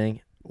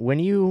interesting. When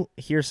you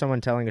hear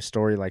someone telling a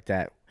story like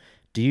that,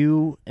 do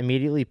you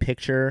immediately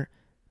picture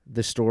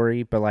the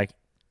story, but like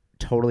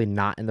totally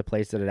not in the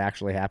place that it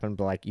actually happened,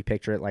 but like you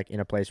picture it like in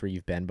a place where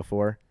you've been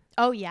before?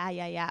 Oh,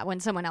 yeah. When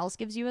someone else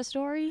gives you a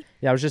story?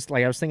 Yeah, I was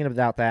thinking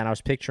about that, and I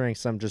was picturing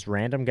some just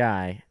random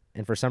guy,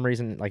 and for some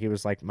reason, like, it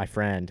was like my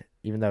friend,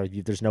 even though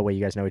there's no way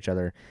you guys know each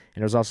other,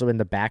 and it was also in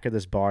the back of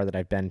this bar that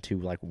I've been to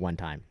like one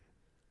time.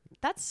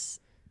 That's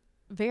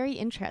very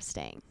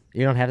interesting.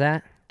 You don't have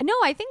that? No,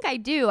 I think I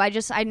do.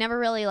 I never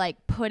really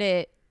like put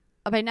it.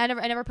 But I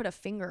never put a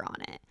finger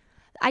on it.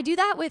 I do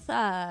that with.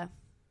 I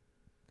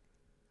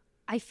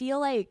feel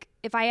like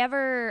if I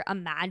ever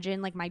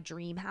imagine like my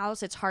dream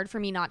house, it's hard for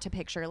me not to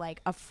picture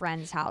like a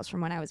friend's house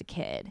from when I was a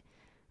kid.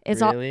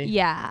 It's Really?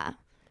 Yeah.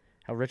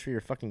 How rich were your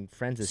fucking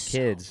friends as So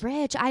kids?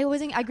 rich. I grew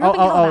up in Calabasas.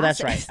 Oh,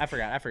 that's right. I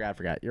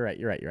forgot. You're right.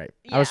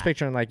 I was Yeah.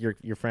 picturing like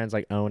your friends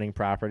like owning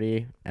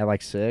property at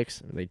like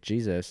 6. Like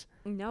Jesus.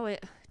 No,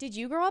 did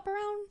you grow up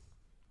around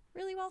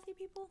really wealthy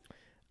people?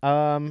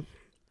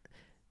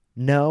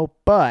 No,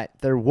 but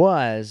there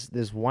was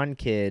this one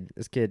kid,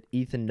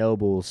 Ethan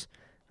Nobles,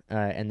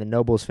 and the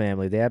Nobles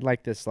family. They had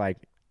like this like.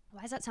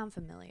 Why does that sound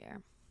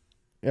familiar?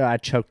 I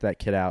choked that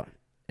kid out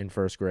in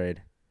 1st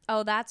grade.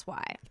 Oh, that's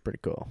why. It's pretty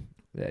cool.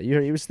 Yeah,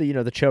 he was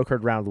the choke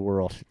heard around the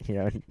world.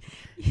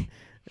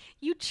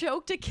 You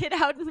choked a kid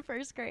out in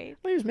 1st grade.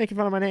 Well, he was making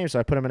fun of my name, so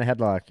I put him in a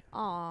headlock.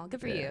 Aw, good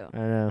for you. I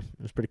know.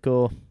 It was pretty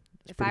cool.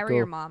 If I were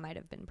your mom, I'd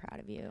have been proud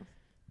of you.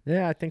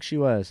 Yeah, I think she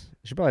was.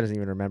 She probably doesn't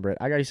even remember it.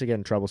 I used to get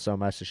in trouble so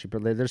much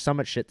that there's so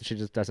much shit that she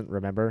just doesn't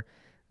remember.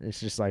 It's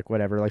just like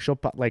whatever. Like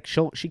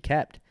she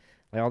kept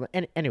like all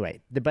the anyway.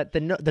 But the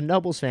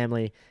Nobles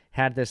family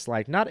had this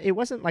like it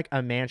wasn't like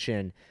a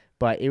mansion,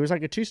 but it was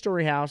like a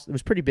 2-story house. It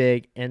was pretty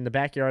big. In the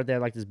backyard, they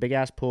had like this big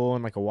ass pool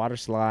and like a water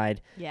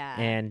slide. Yeah.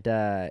 And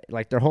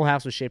like their whole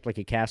house was shaped like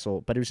a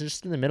castle, but it was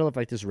just in the middle of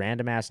like this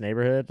random ass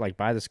neighborhood, like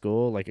by the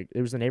school. Like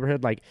it was the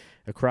neighborhood like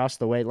across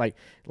the way, like.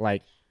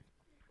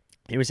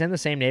 It was in the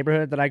same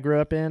neighborhood that I grew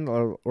up in,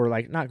 or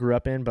like not grew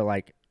up in, but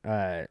like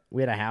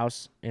we had a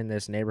house in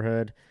this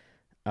neighborhood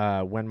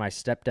when my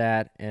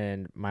stepdad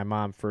and my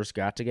mom first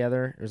got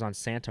together. It was on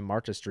Santa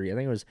Marta Street. I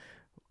think it was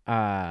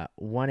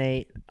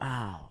 18.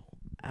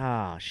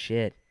 Oh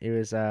shit! It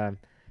was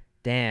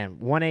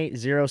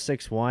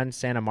 18061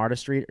 Santa Marta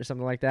Street or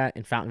something like that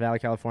in Fountain Valley,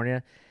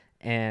 California.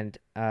 And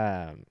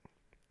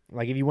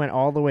like if you went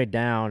all the way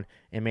down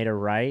and made a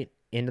right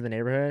into the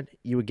neighborhood,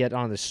 you would get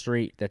on the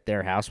street that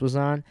their house was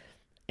on.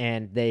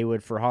 And they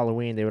would, for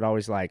Halloween, they would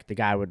always like, the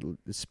guy would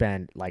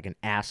spend like an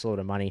assload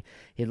of money.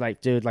 He'd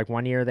like, dude, like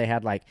one year they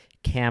had like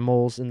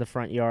camels in the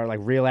front yard, like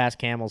real ass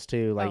camels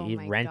too. Like he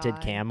rented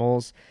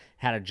camels,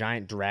 had a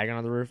giant dragon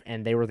on the roof,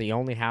 and they were the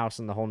only house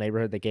in the whole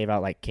neighborhood that gave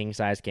out like king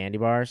size candy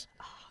bars.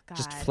 Oh, God.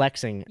 Just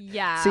flexing.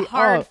 Yeah, See,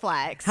 hard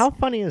flex. How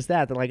funny is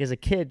that? That like as a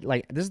kid,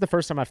 like this is the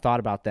first time I've thought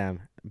about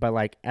them. But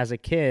like as a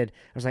kid,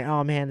 I was like,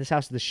 oh man, this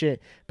house is the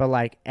shit. But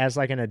like as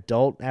like an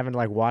adult having to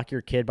like walk your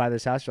kid by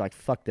this house, you're like,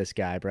 fuck this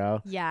guy, bro.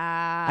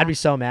 Yeah. I'd be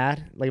so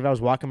mad. Like if I was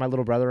walking my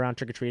little brother around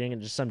trick or treating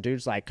and just some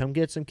dude's like, come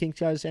get some king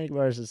size candy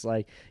bars. It's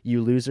like,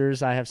 you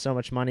losers, I have so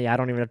much money. I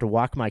don't even have to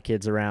walk my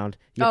kids around.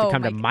 You have to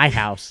come to my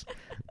house.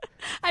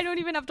 I don't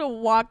even have to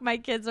walk my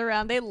kids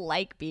around. They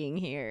like being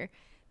here.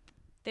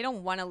 They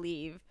don't want to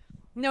leave.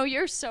 No,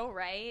 you're so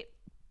right.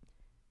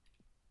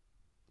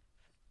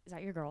 Is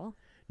that your girl?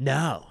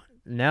 No,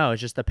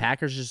 it's just the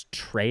Packers just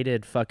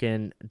traded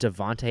fucking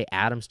Devontae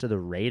Adams to the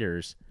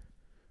Raiders.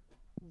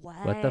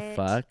 What the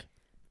fuck?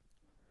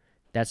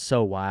 That's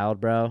so wild,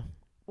 bro.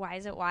 Why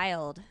is it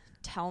wild?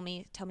 Tell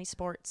me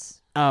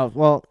sports. Oh,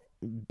 well,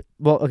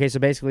 okay, so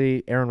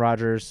basically Aaron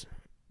Rodgers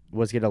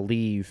was going to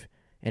leave,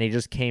 and he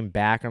just came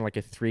back on like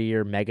a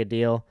 3-year mega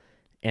deal,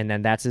 and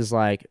then that's his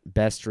like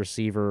best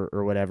receiver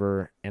or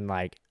whatever, and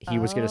like he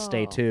was going to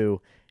stay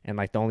too. And,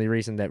 like, the only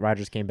reason that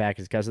Rodgers came back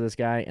is because of this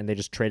guy, and they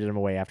just traded him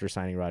away after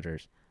signing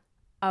Rodgers.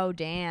 Oh,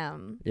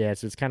 damn. Yeah,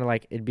 so it's kind of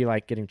like, it'd be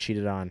like getting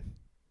cheated on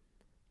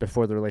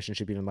before the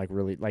relationship even, like,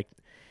 really, like...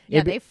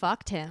 Yeah, they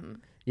fucked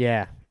him.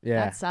 Yeah.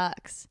 That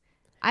sucks.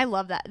 I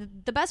love that.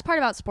 The best part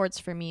about sports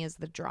for me is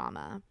the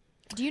drama.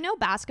 Do you know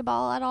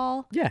basketball at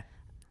all? Yeah.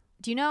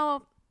 Do you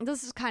know...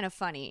 This is kind of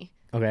funny.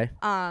 Okay.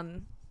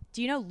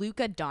 Do you know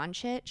Luka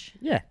Doncic?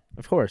 Yeah,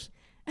 of course.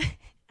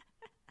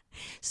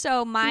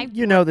 So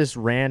this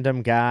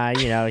random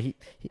guy,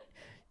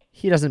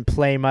 he doesn't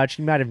play much.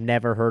 You might have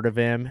never heard of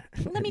him.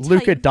 Let me tell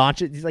Luka you.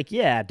 Doncic. He's like,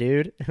 yeah,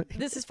 dude.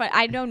 This is fun.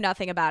 I know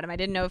nothing about him. I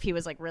didn't know if he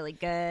was like really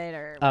good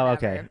or whatever. Oh,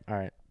 okay. All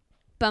right.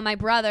 But my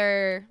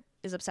brother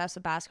is obsessed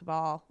with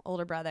basketball,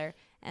 older brother.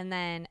 And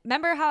then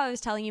remember how I was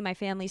telling you my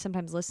family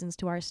sometimes listens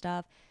to our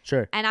stuff?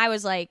 Sure. And I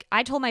was like,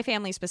 I told my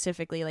family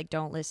specifically, like,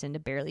 don't listen to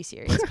Barely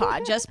Serious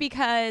Pod. Just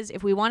because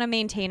if we want to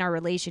maintain our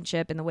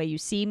relationship and the way you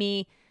see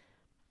me,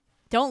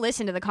 don't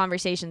listen to the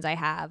conversations I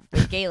have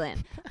with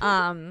Galen.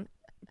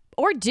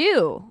 Or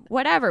do.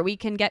 Whatever. We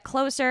can get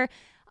closer.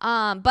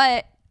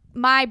 But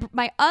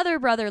my other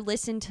brother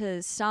listened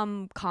to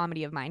some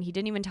comedy of mine. He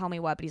didn't even tell me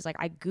what, but he's like,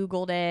 I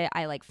Googled it.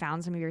 I like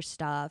found some of your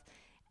stuff.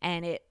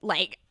 And it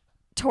like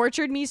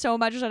tortured me so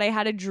much that I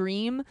had a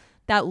dream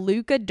that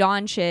Luka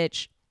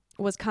Doncic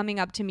was coming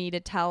up to me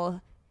to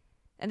tell,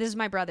 and this is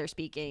my brother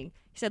speaking.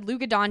 He said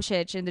Luka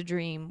Doncic in the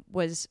dream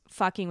was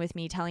fucking with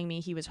me, telling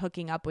me he was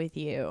hooking up with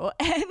you.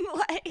 And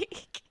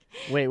like...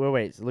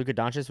 Wait. So Luka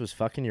Doncic was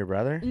fucking your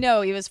brother?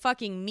 No, he was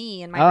fucking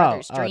me in my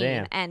brother's dream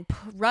damn. and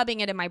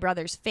rubbing it in my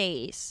brother's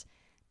face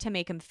to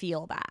make him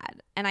feel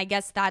bad. And I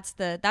guess that's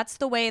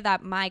the way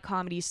that my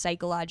comedy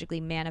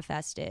psychologically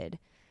manifested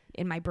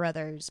in my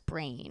brother's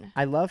brain.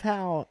 I love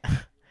how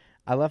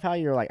I love how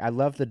you're like, I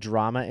love the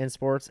drama in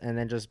sports, and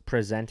then just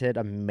presented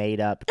a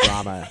made-up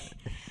drama.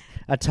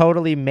 A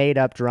totally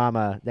made-up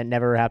drama that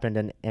never happened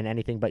in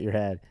anything but your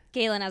head.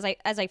 Galen, as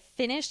I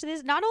finished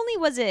this, not only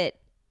was it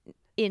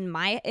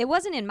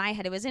wasn't in my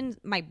head, it was in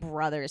my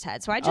brother's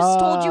head. So I just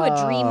told you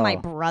a dream my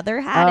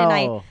brother had, and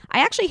I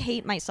actually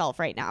hate myself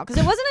right now because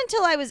it wasn't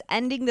until I was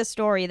ending the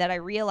story that I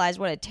realized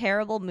what a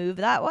terrible move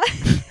that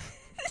was.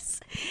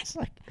 It's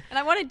like, and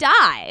I want to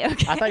die.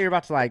 Okay? I thought you were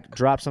about to like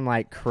drop some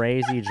like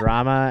crazy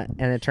drama,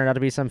 and it turned out to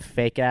be some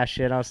fake ass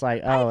shit. I was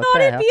like, oh, I what thought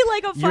the it'd hell? be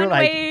like a fun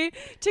way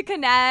to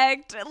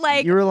connect.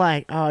 Like you were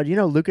like, oh, you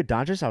know Luka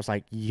Doncic? I was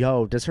like,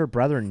 yo, does her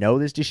brother know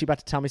this? Is she about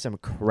to tell me some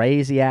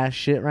crazy ass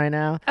shit right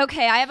now?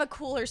 Okay, I have a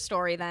cooler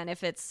story then.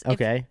 If it's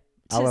okay,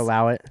 I'll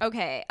allow it.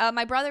 Okay,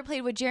 my brother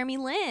played with Jeremy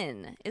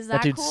Lin. Is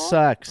that dude cool?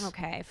 sucks.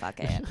 Okay, fuck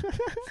it.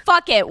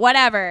 Fuck it,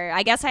 whatever.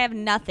 I guess I have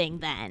nothing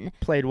then.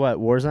 Played what?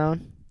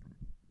 Warzone?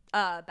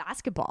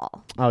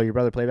 Basketball. Oh, your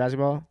brother played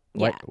basketball?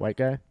 Yeah. White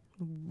guy?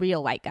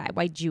 Real white guy,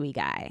 white Jewy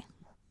guy.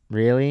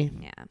 Really?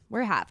 Yeah,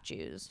 we're half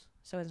Jews,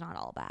 so it's not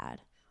all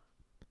bad.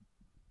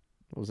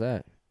 What was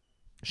that?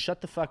 Shut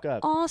the fuck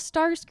up. Oh,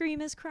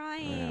 Starscream is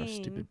crying. Oh,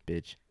 stupid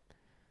bitch.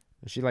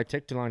 If she like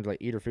took too long to like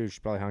eat her food, she's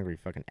probably hungry.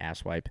 Fucking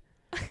asswipe.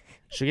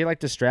 She'll get like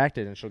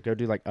distracted and she'll go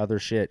do like other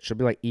shit. She'll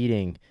be like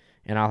eating,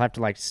 and I'll have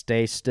to like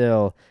stay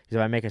still because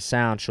if I make a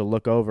sound, she'll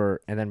look over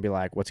and then be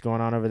like, "What's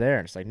going on over there?"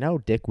 And it's like, "No,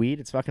 dickweed.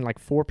 It's fucking like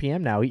 4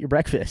 p.m. now. Eat your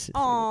breakfast." It's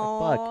like,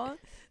 what the fuck?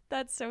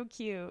 That's so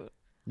cute.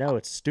 No,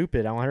 it's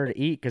stupid. I want her to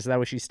eat because that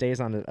way she stays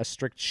on a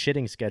strict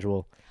shitting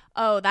schedule.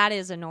 Oh, that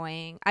is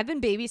annoying. I've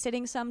been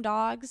babysitting some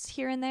dogs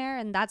here and there,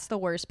 and that's the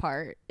worst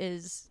part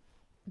is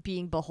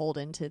being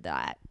beholden to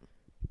that.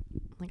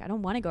 Like, I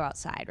don't want to go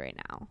outside right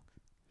now.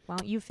 Why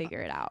don't you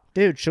figure it out?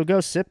 Dude, she'll go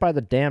sit by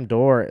the damn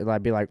door and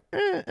like be like,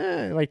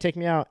 like take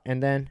me out,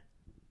 and then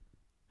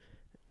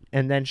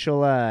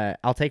she'll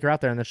I'll take her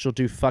out there and then she'll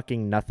do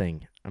fucking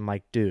nothing. I'm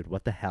like, dude,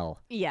 what the hell?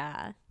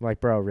 Yeah. I'm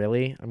like, bro,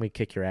 really? I'm gonna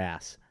kick your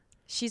ass.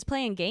 She's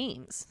playing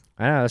games.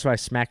 I know, that's why I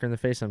smack her in the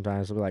face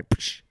sometimes. I'll be like,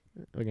 psh.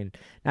 Again,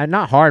 now,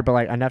 not hard, but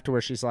like enough to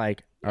where she's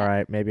like, all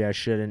right, maybe I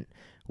shouldn't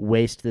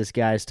waste this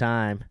guy's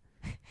time.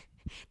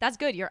 That's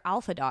good. You're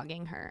alpha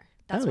dogging her.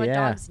 That's Oh, what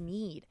yeah. dogs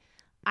need.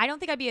 I don't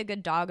think I'd be a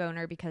good dog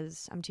owner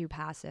because I'm too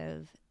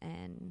passive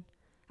and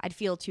I'd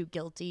feel too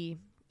guilty.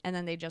 And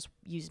then they just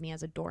use me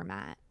as a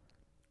doormat.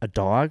 A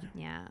dog?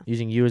 Yeah.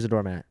 Using you as a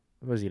doormat.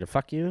 What is he, to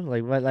fuck you?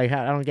 Like, what? Like,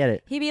 how? I don't get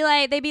it. They'd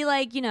be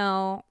like, you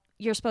know,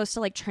 you're supposed to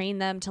like train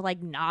them to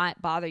like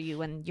not bother you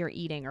when you're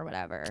eating or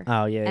whatever.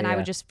 Oh, yeah, And yeah. I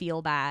would just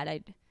feel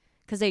bad.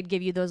 Because they'd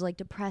give you those like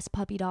depressed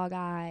puppy dog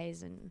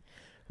eyes and...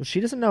 Well, she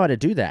doesn't know how to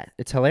do that.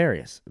 It's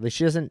hilarious. Like,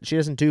 she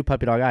doesn't do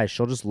puppy dog eyes.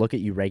 She'll just look at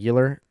you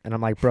regular, and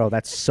I'm like, bro,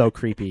 that's so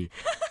creepy.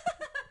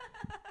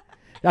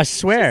 I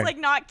swear. She's like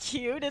not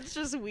cute. It's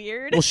just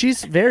weird. Well,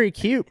 she's very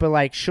cute, but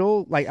like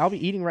I'll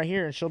be eating right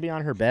here, and she'll be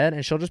on her bed,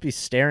 and she'll just be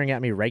staring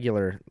at me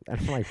regular.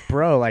 And I'm like,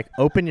 bro, like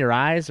open your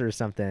eyes or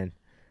something.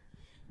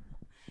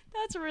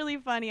 That's really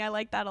funny. I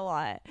like that a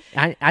lot.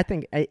 I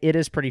think it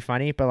is pretty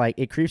funny, but like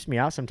it creeps me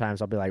out sometimes.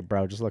 I'll be like,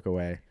 bro, just look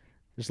away.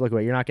 Just look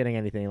away. You're not getting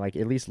anything. Like,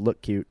 at least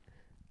look cute.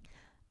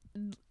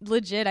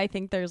 Legit, I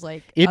think there's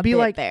like It'd a be bit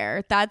like-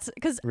 there. That's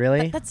because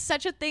Really? that's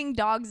such a thing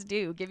dogs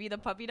do. Give you the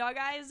puppy dog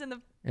eyes and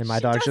My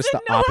she dog's just the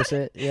doesn't know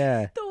opposite.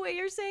 Yeah. The way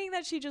you're saying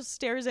that, she just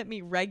stares at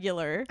me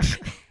regular.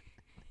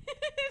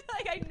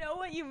 Like, I know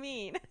what you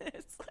mean.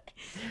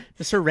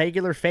 Just her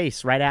regular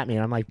face right at me.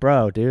 And I'm like,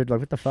 bro, dude, like,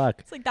 what the fuck?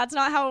 It's like that's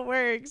not how it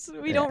works.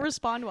 We don't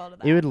respond well to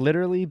that. It would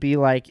literally be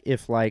like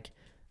if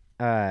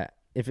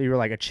you were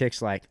like a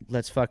chick's like,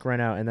 let's fuck right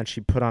now, and then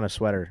she put on a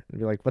sweater. It'd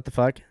be like, what the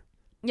fuck?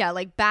 Yeah,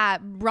 like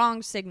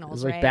wrong signals. It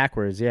was like right?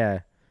 backwards, yeah.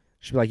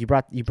 She'd be like, you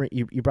brought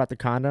the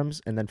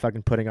condoms and then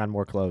fucking putting on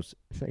more clothes.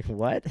 It's like,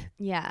 what?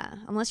 Yeah,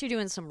 unless you're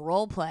doing some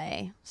role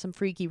play, some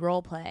freaky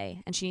role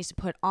play, and she needs to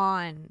put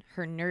on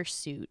her nurse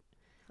suit.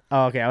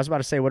 Oh, okay. I was about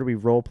to say, what are we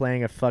role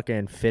playing a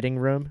fucking fitting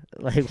room?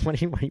 Like, why are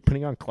you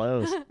putting on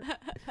clothes?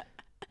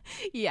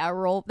 Yeah,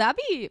 that'd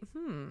be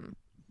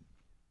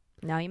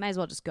No, you might as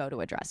well just go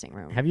to a dressing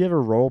room. Have you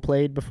ever role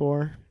played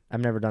before?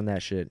 I've never done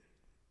that shit.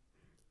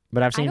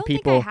 But I've seen I don't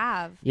people. think I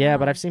have. Yeah, no.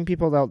 but I've seen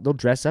people they'll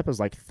dress up as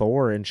like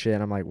Thor and shit.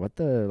 And I'm like, what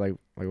the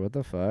what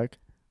the fuck?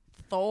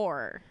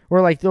 Thor.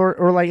 Or like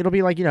it'll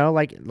be like, you know,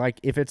 like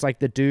if it's like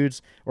the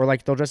dudes, or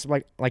like they'll dress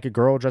up like a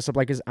girl dress up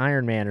like as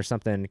Iron Man or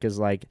something, because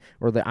like,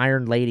 or the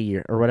Iron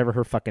Lady or whatever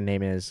her fucking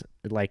name is,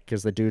 like,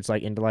 because the dude's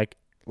like into like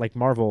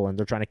Marvel and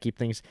they're trying to keep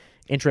things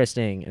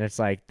interesting, and it's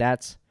like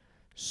that's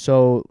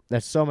so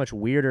much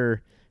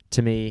weirder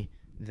to me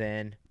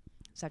than.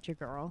 Is that your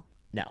girl?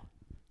 No.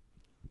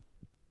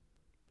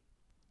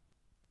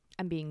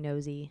 I'm being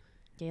nosy.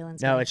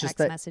 Galen's No, getting it's just text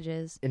that-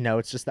 messages. No,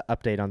 it's just the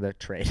update on the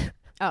trade.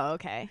 Oh,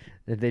 okay.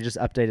 They just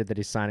updated that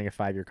he's signing a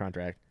 5-year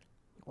contract.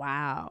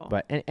 Wow.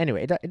 But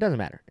anyway, it doesn't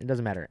matter. It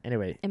doesn't matter.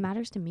 Anyway. It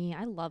matters to me.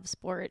 I love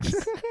sports.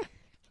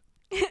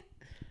 Do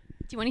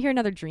you want to hear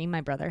another dream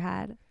my brother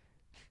had?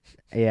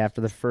 Yeah,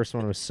 after the first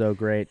one was so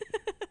great.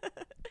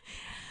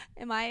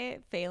 Am I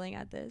failing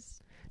at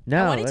this?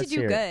 No, I wanted to let's do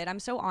hear it. good. I'm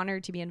so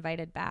honored to be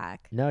invited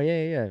back. No,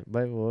 yeah.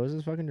 But what was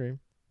his fucking dream?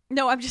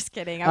 No, I'm just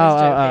kidding. I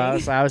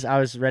was joking. I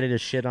was ready to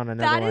shit on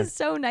another That one. is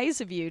so nice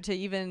of you to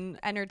even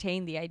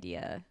entertain the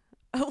idea.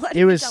 Let It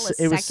me was tell a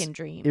it was second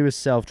dream. it was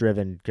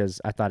self-driven because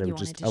I thought it You would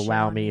wanted just to shit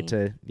allow on me me. to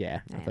I I thought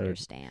it would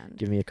understand.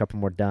 give me a couple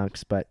more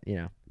dunks, but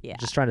Yeah.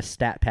 just trying to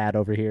stat pad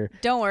over here.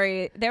 Don't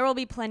worry. There will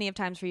be plenty of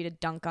times for you to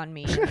dunk on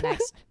me in the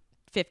next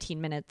 15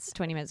 minutes,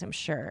 20 minutes, I'm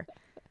sure.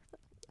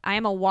 I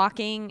am a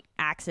walking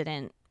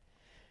accident.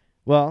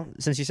 Well,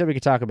 since you said we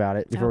could talk about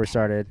it before we Okay.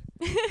 started,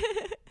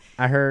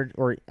 I heard,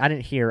 or I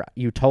didn't hear,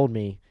 you told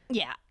me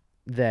Yeah.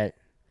 that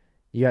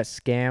you got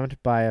scammed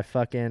by a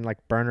fucking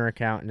like burner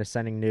account into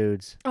sending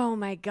nudes, Oh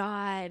my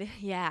God.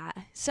 Yeah.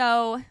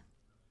 So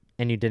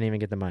and you didn't even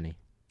get the money.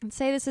 I'd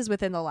say this is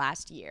within the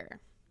last year.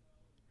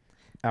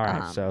 All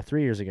right, so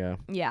 3 years ago.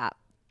 Yeah.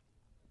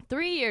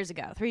 3 years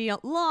ago. 3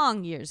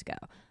 long years ago.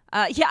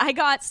 Yeah, I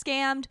got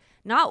scammed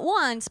not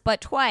once, but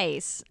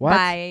twice What? by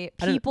I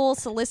didn't- people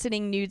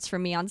soliciting nudes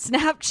from me on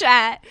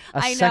Snapchat.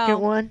 A second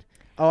one?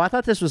 Oh, I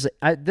thought this was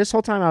this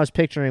whole time I was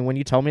picturing when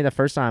you told me the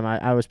first time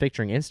I was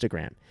picturing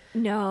Instagram.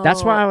 No.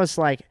 That's why I was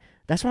like,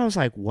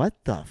 what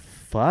the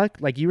fuck?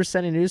 Like you were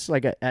sending news to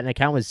like an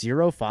account with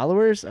 0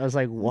 followers? I was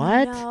like,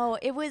 what? No,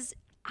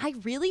 I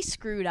really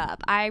screwed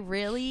up.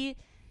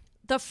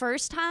 The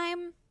first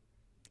time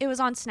it was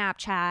on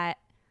Snapchat,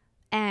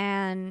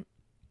 and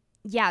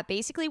yeah,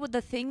 basically what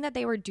the thing that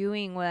they were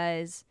doing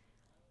was,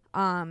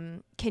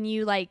 can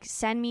you like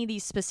send me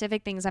these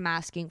specific things I'm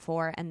asking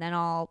for, and then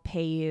I'll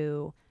pay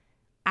you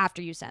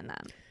after you send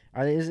them.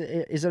 Is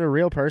it a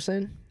real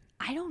person?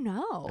 I don't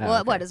know. Oh,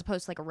 okay. What, as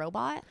opposed to like a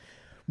robot?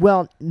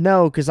 Well,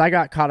 no, because I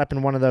got caught up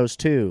in one of those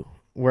too,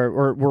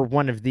 where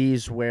one of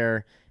these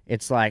where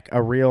it's like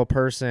a real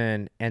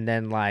person, and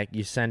then like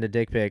you send a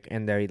dick pic,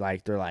 and they're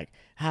like,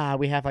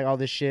 we have like all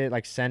this shit,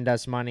 like send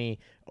us money,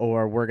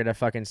 or we're gonna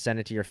fucking send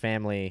it to your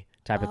family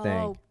type of thing.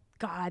 Oh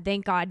God,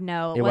 thank God,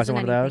 no. It wasn't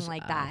one of anything those?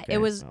 like Oh, that. okay. It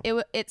was.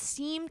 Oh. It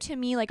seemed to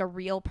me like a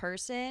real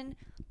person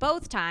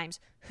both times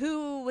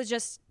who was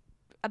just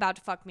about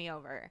to fuck me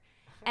over,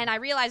 and I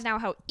realize now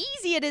how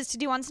easy it is to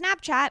do on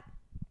Snapchat,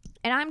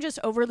 and I'm just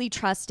overly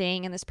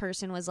trusting. And this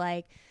person was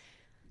like,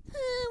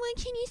 "Well,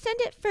 can you send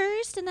it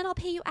first, and then I'll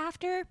pay you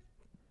after?"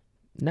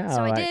 No,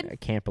 So I did. I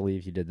can't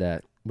believe you did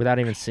that without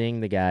even seeing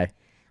the guy.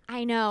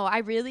 I know. I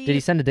really Did he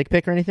send a dick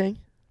pic or anything?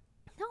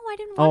 No, I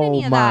didn't want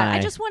any Oh, of that. I my.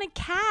 just wanted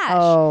cash.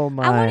 Oh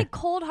my! I wanted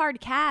cold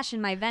hard cash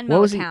in my Venmo what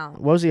was account.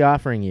 What was he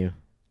offering you?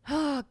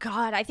 Oh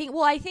God, I think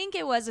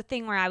it was a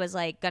thing where I was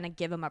like gonna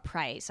give him a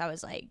price. I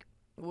was like,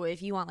 well,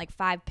 if you want like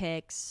 5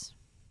 pics,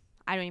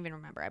 I don't even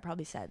remember. I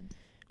probably said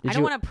I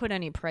don't want to put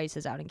any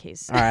prices out in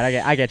case. All right,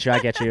 I get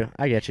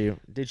you.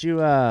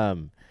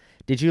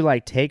 Did you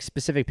like take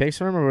specific pics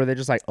from him, or were they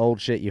just like old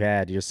shit you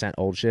had? You just sent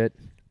old shit.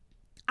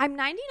 I'm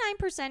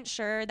 99%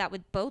 sure that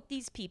with both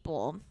these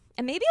people,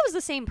 and maybe it was the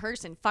same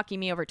person fucking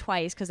me over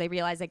twice because they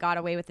realized they got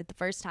away with it the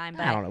first time.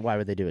 But I don't know why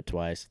would they do it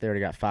twice. They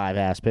already got 5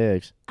 ass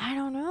pics. I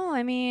don't know.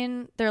 I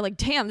mean, they're like,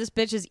 damn, this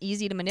bitch is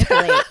easy to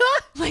manipulate.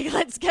 Like,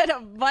 let's get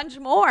a bunch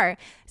more.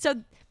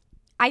 So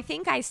I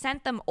think I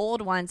sent them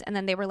old ones, and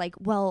then they were like,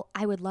 well,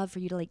 I would love for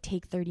you to like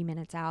take 30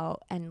 minutes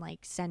out and like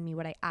send me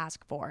what I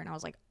ask for. And I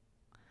was like,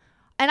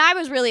 and I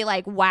was really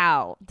like,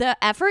 wow, the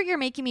effort you're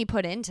making me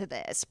put into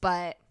this,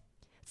 but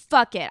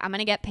fuck it. I'm going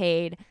to get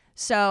paid.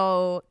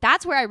 So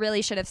that's where I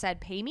really should have said,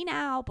 pay me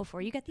now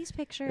before you get these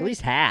pictures. At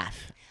least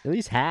half.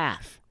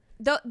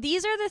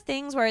 These are the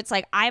things where it's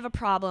like I have a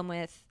problem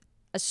with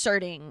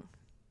asserting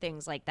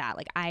things like that.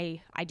 Like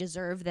I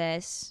deserve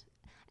this.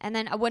 And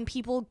then when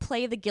people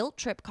play the guilt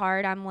trip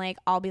card, I'm like,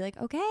 I'll be like,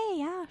 okay,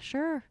 yeah,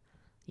 sure.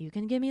 You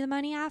can give me the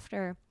money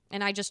after.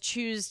 And I just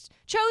chose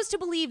to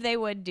believe they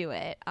would do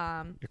it.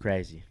 You're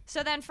crazy.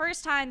 So then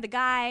first time the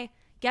guy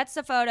gets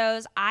the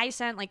photos, I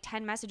sent like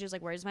 10 messages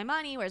like, where's my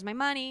money?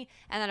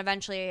 And then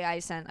eventually I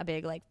sent a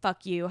big like,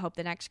 fuck you. Hope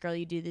the next girl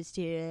you do this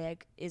to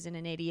like, isn't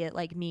an idiot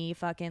like me,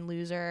 fucking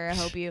loser. I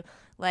hope you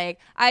like,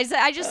 I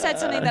just said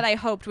something that I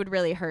hoped would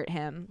really hurt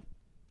him.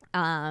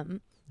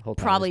 Whole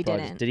time Probably was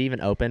plugged. didn't. Did he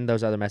even open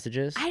those other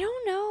messages? I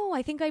don't know.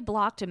 I think I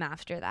blocked him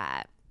after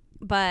that.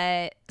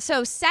 But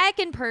so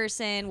second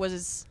person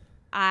was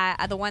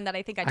the one that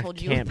I think I told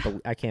you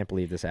about. I can't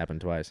believe this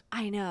happened twice.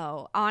 I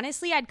know.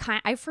 Honestly,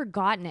 I've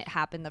forgotten it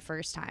happened the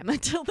first time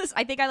until this.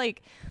 I think I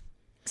like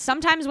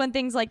sometimes when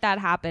things like that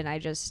happen, I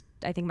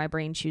think my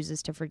brain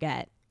chooses to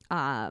forget.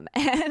 And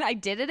I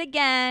did it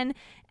again,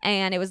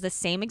 and it was the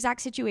same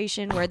exact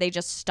situation where they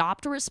just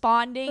stopped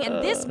responding.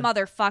 And this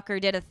motherfucker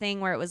did a thing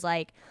where it was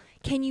like,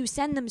 "Can you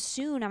send them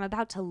soon? I'm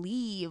about to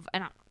leave."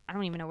 And I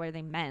don't even know what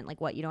they meant. Like,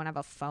 what? You don't have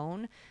a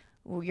phone?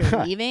 You're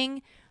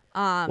leaving?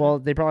 Well,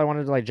 they probably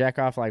wanted to like jack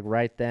off like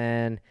right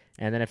then,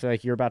 and then if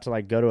like you're about to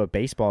like go to a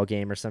baseball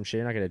game or some shit,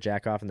 you're not gonna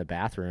jack off in the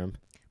bathroom.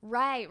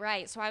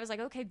 Right. So I was like,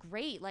 okay,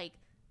 great. Like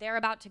they're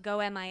about to go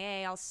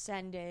MIA. I'll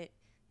send it.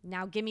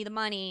 Now give me the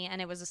money.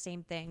 And it was the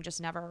same thing, just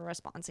never a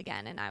response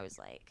again. And I was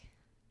like,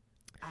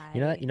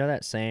 You know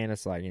that saying?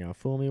 It's like,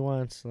 fool me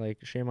once, like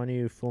shame on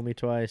you. Fool me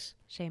twice.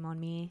 Shame on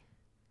me.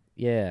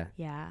 Yeah.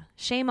 Yeah.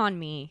 Shame on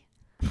me.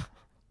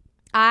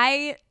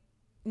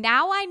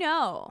 Now I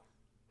know.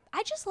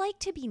 I just like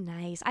to be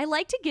nice. I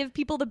like to give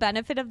people the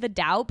benefit of the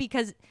doubt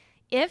because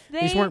if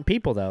they... These weren't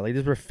people, though. Like,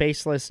 these were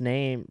faceless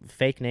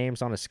fake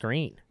names on a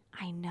screen.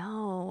 I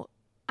know.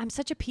 I'm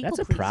such a people That's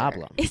a pleaser.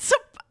 problem.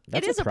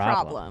 It is a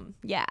problem.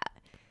 Yeah.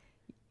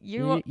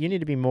 You need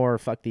to be more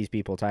fuck these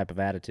people type of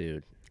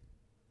attitude.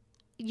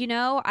 You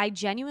know, I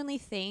genuinely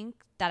think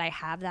that I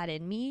have that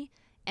in me.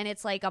 And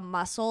it's like a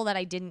muscle that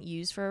I didn't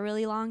use for a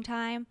really long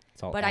time.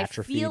 It's all but I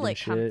atrophied feel and it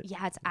shit.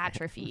 yeah, it's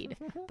atrophied.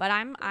 But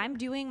I'm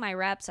doing my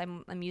reps.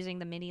 I'm using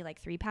the mini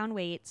like 3-pound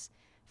weights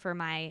for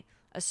my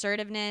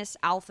assertiveness,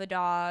 alpha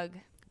dog,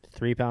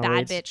 3-pound bad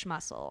weights. bitch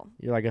muscle.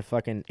 You're like a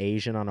fucking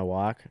Asian on a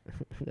walk.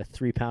 A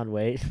 3-pound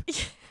weight.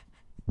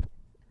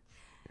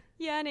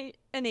 Yeah,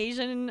 an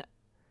Asian.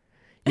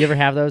 You ever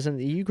have those?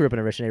 You grew up in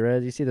a rich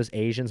neighborhood. You see those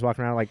Asians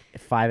walking around like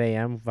 5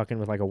 a.m. fucking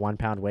with like a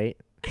 1-pound weight.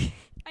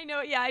 I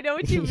know. Yeah, I know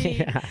what you mean.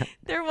 Yeah.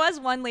 There was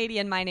one lady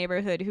in my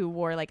neighborhood who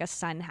wore like a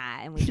sun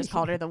hat, and we just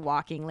called her the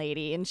walking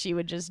lady, and she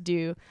would just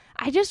do.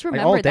 I just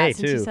remembered all day, that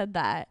since you too. said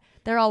that.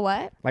 They're all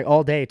what? Like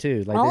all day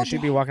too. Like All they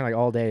should be day. walking like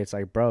all day. It's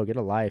like, bro, get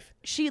a life.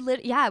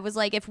 Yeah, it was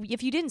like if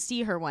you didn't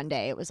see her one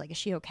day, it was like, is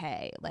she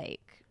okay? Like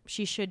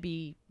she should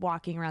be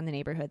walking around the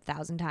neighborhood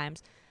 1,000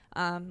 times.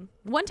 One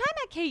time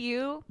at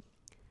KU,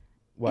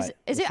 What?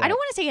 is it? I don't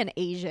want to say an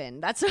Asian.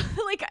 That's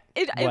like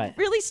it What?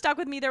 really stuck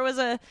with me. There was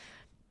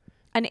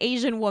an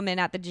Asian woman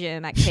at the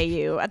gym at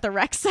KU at the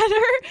rec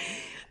center,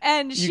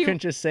 and You couldn't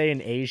just say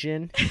an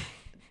Asian.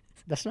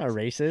 That's not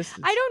racist.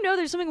 I don't know.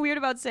 There's something weird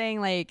about saying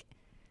like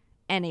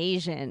an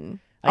Asian,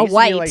 I a guess it'd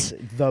white. be,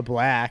 like the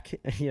black.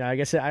 You know, I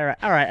guess. All right.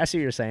 I see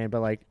what you're saying, but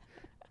like,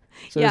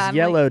 so Yeah, this I'm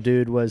yellow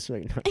dude was.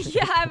 Like,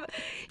 Yeah,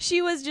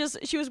 she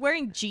was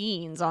wearing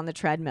jeans on the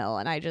treadmill,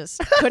 and I just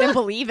couldn't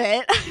believe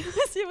it.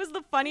 It was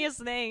the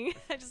funniest thing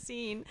I just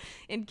seen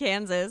in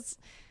Kansas.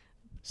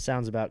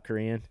 sounds about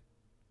Korean.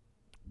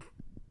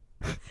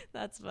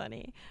 That's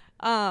funny.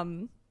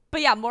 But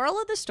yeah, moral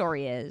of the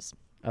story is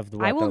Of the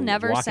I will the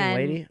never walking send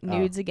lady? Oh.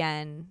 nudes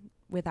again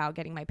without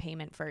getting my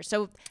payment first.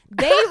 So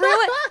they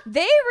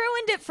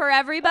ruined it for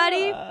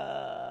everybody.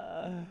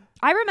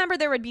 I remember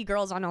there would be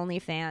girls on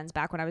OnlyFans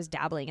back when I was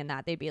dabbling in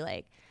that. They'd be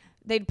like,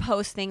 they'd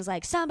post things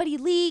like, somebody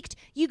leaked,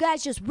 you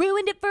guys just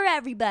ruined it for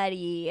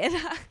everybody.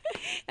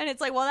 And it's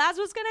like, well, that's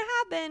what's going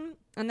to happen.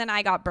 And then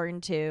I got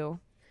burned too.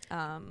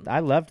 I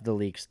loved the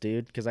leaks,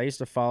 dude, because I used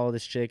to follow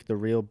this chick, the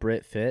real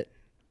Brit Fit,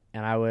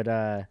 and I would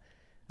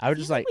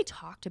just like. We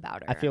talked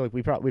about her. I feel like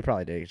we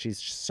probably did. She's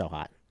just so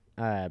hot.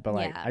 But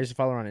like, Yeah. I used to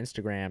follow her on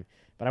Instagram,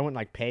 but I wouldn't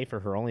like pay for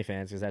her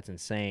OnlyFans because that's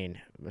insane.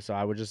 So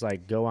I would just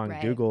like go on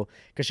Right. Google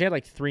because she had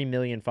like 3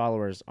 million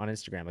followers on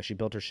Instagram. Like she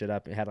built her shit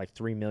up and had like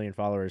 3 million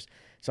followers.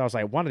 So I was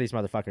like, one of these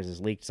motherfuckers has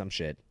leaked some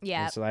shit.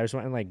 Yeah. And so I just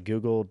went and like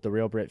Googled the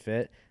real Brit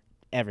Fit.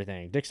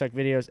 Everything, dick suck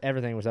videos,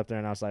 everything was up there,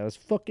 and I was like, let's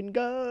fucking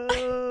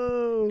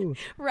go.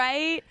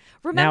 Right?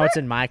 Now Remember? it's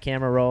in my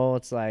camera roll.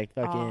 It's like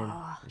fucking.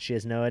 Oh. She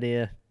has no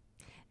idea.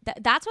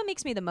 That's what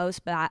makes me the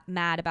most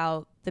mad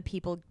about the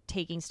people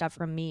taking stuff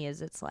from me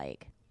is it's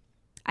like,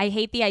 I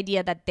hate the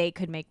idea that they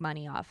could make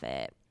money off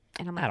it.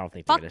 And I'm like, I don't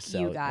think they're fuck gonna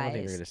sell. you guys. I don't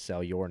think they're gonna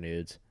sell your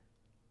nudes.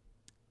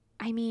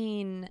 I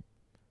mean,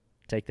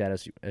 Take that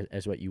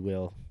as what you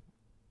will.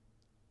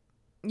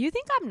 you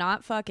think I'm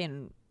not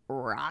fucking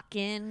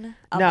rocking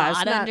a No, it's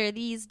lot not- under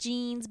these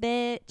jeans,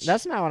 bitch?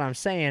 That's not what I'm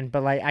saying,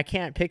 but like I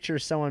can't picture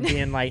someone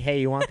being like, "Hey,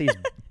 you want these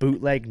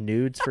bootleg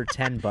nudes for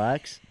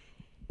 $10?"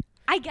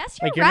 I guess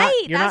you're Like, you're not-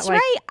 right. you're not That's like-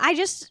 right. I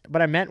just,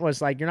 What I meant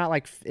was like you're not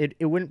like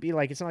it wouldn't be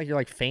like it's not like you're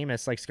like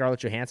famous like Scarlett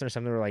Johansson or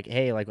something. Where like,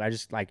 hey, like I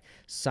just like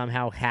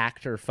somehow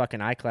hacked her fucking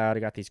iCloud. I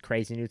got these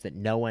crazy nudes that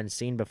no one's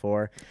seen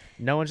before.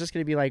 No one's just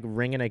gonna be like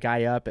ringing a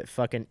guy up at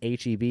fucking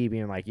HEB,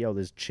 being like, "Yo,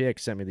 this chick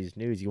sent me these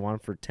nudes. You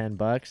want them for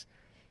 $10?"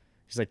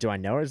 She's like, "Do I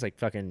know her?" It's like,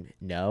 "Fucking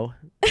no."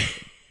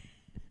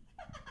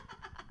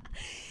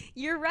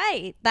 you're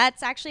right.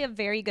 That's actually a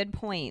very good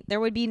point. There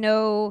would be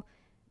no,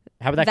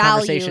 How would that Value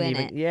conversation in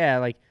even? it. Yeah,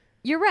 like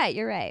you're right.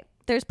 You're right.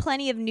 There's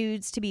plenty of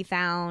nudes to be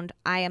found.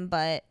 I am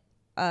but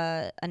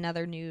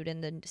another nude in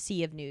the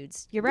sea of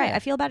nudes. You're right. Yeah, I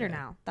feel better yeah.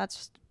 now.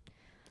 That's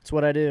it's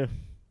what I do.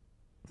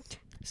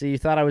 See, you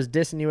thought I was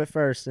dissing you at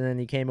first, and then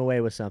you came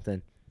away with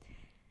something.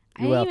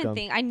 I You're didn't even welcome.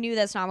 think. I knew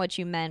that's not what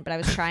you meant, but I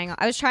was trying.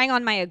 I was trying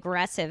on my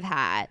aggressive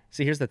hat.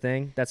 See, here's the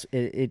thing. That's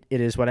it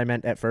is what I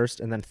meant at first,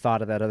 and then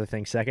thought of that other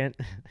thing second.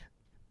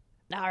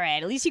 All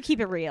right, at least you keep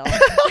it real.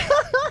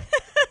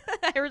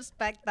 I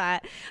respect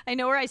that. I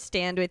know where I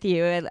stand with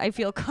you, and I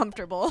feel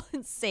comfortable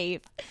and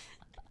safe.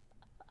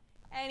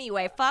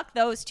 Anyway, fuck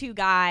those two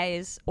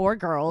guys or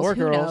girls. Or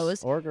Who girls.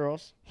 knows? Or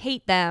girls.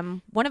 Hate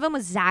them. One of them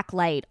was Zach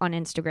Light on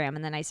Instagram,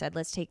 and then I said,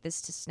 let's take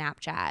this to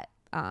Snapchat.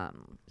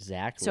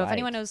 Zach. So if Light.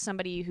 anyone knows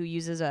somebody who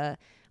uses a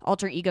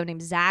alter ego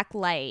named Zach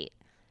Light,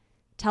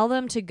 tell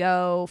them to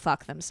go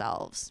fuck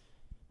themselves.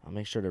 I'll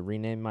make sure to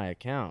rename my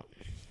account.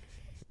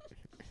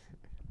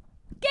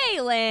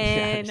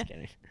 Galen. I'm just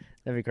kidding.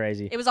 That'd be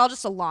crazy. It was all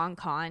just a long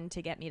con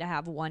to get me to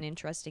have one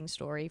interesting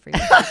story for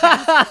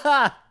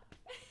you.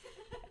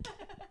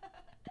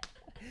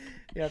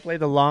 Yeah, play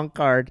the long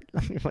card.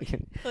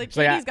 Fucking, Like it's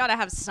like Katie's got to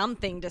have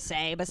something to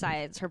say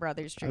besides her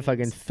brother's dreams.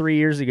 fucking 3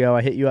 years ago,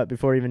 I hit you up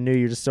before I even knew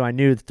you, just so I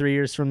knew that 3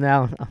 years from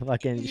now,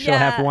 she'll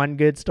have Yeah. one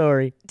good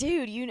story.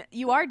 Dude,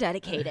 you are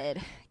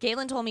dedicated.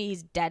 Galen told me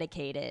he's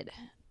dedicated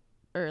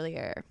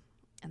earlier,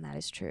 and that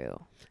is true.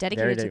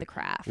 Dedicated to the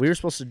craft. We were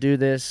supposed to do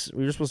this.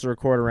 We were supposed to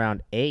record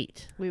around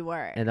 8, We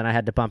were. and then I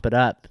had to bump it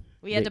up.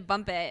 We had to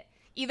bump it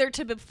either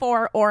to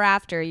before or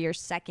after your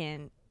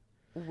second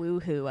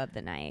woohoo of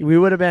the night. We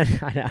would have been,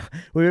 I know,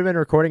 we would have been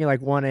recording at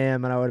like 1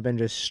 a.m. and I would have been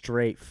just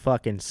straight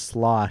fucking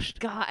sloshed.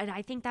 God, and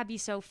I think that'd be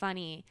so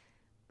funny.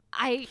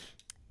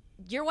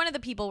 You're one of the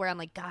people where I'm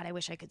like, God, I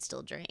wish I could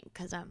still drink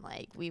because I'm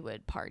like, we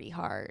would party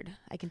hard.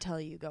 I can tell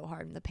you go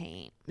hard in the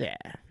paint. Yeah,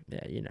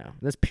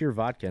 there's pure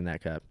vodka in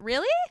that cup.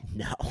 Really?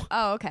 No,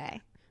 Oh, okay.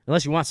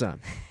 unless you want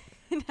some.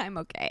 I'm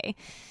okay.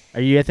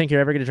 I think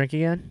you're ever gonna drink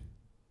again?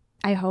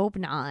 I hope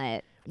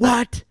not.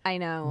 What? I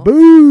know.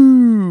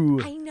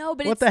 Boo! I know,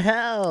 but What it's the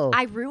hell?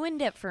 I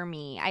ruined it for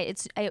me. I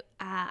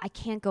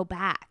can't go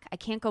back. I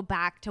can't go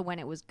back to when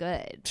it was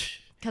good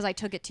because I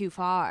took it too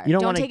far. You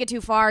don't Don't wanna- take it too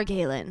far,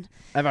 Galen.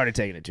 I've already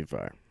taken it too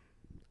far.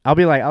 I'll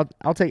be like,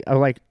 I'll take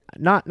like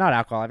not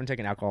alcohol. I haven't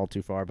taken alcohol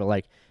too far, but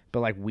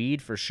like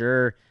weed for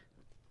sure.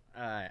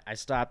 I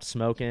stopped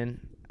smoking.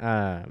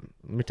 Let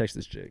me text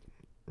this chick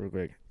real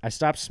quick. I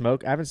stopped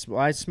smoke.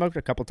 I smoked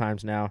a couple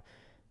times now.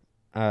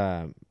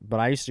 But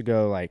I used to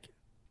go like.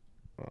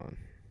 Hold on.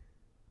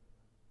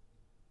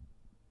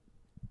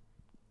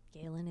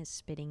 Galen is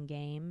spitting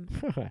game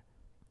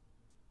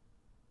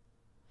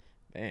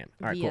Damn.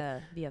 All right,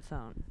 cool. via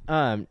phone.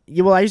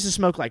 Yeah, well, I used to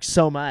smoke like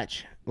so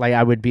much. Like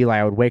I would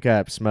wake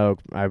up, smoke.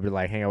 I would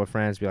like hang out with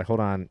friends, be like, hold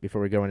on,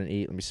 before we go in and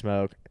eat, let me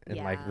smoke. And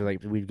Yeah.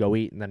 we'd go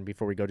eat, and then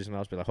before we go do something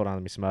else, be like, hold on,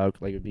 let me smoke.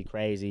 Like it'd be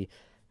crazy.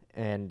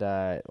 And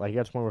like you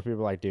got to the point where people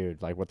are like,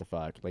 dude, like what the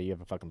fuck? Like you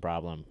have a fucking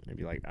problem. And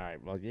be like, all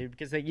right, well,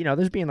 because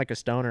there's being like a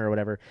stoner or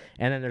whatever,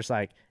 and then there's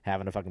like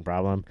having a fucking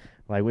problem.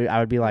 Like I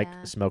would be like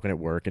Yeah. smoking at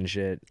work and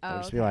shit. Oh, I'd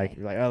just be like,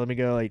 oh, let me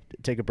go like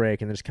take a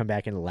break, and then just come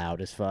back in loud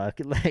as fuck.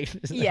 Like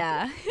just,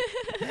 Yeah.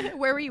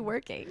 Where were you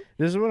working?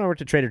 This is when I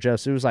worked at Trader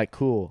Joe's. So it was like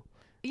cool.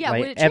 Yeah,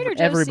 like when Trader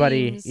Joe's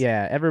everybody, seems-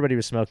 everybody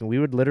was smoking. We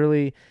would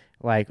literally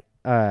like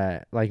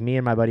me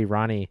and my buddy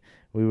Ronnie,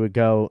 we would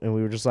go and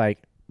we were just like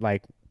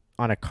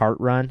on a cart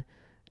run,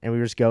 and we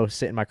would just go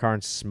sit in my car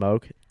and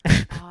smoke.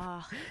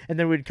 Ah. And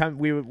then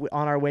we would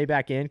on our way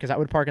back in, because I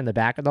would park in the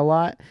back of the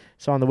lot.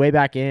 So on the way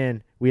back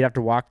in, we'd have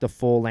to walk the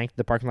full length of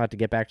the parking lot to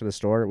get back to the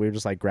store. We would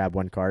just like grab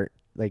one cart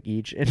like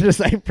each and just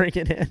like bring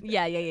it in.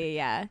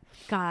 Yeah.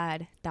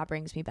 God, that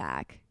brings me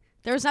back.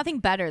 There was nothing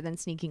better than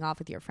sneaking off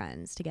with your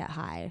friends to get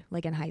high,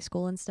 like in high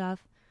school and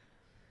stuff.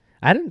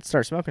 I didn't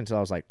start smoking until I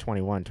was like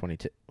 21,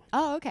 22.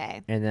 Oh,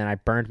 okay. And then I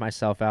burned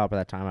myself out by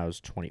that time I was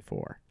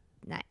 24.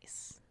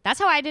 Nice. That's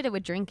how I did it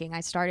with drinking. I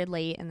started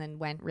late and then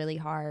went really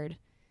hard.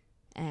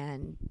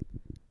 And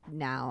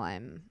now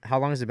I'm How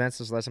long has it been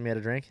since the last time you had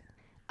a drink?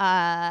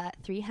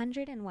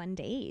 301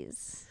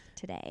 days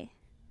today.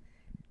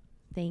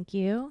 Thank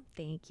you.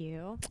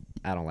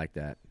 I don't like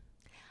that.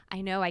 I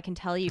know, I can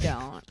tell you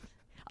don't.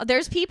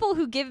 There's people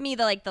who give me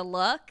the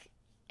look.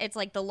 It's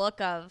like the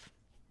look of,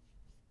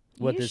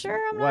 What you this- sure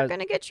I'm what- not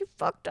gonna get you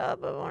fucked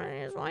up with one of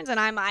these wines? And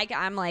I'm like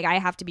I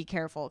have to be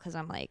careful because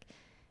I'm like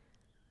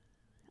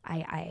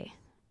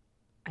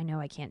I know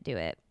I can't do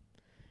it.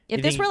 If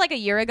You this think- were like a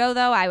year ago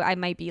though, I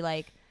might be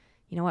like,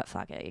 you know what,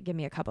 fuck it, give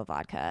me a cup of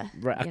vodka.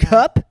 Right, a you know?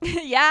 cup?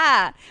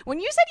 Yeah. When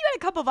you said you had a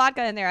cup of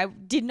vodka in there, I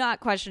did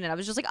not question it. I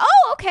was just like,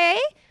 oh, okay.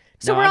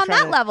 So No, we're I'm on that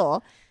trying to-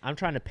 level. I'm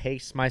trying to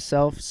pace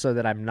myself so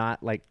that I'm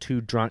not like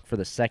too drunk for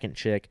the second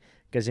chick.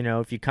 Because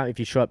if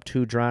you show up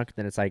too drunk,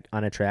 then it's like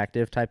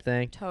unattractive type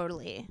thing.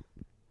 Totally.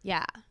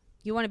 Yeah.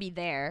 You want to be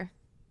there.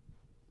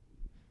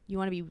 You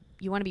want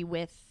to be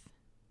with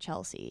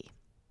Chelsea.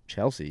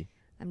 Chelsea.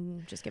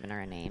 I'm just giving her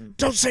a name.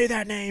 Don't say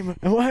that name.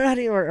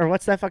 Or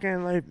what's that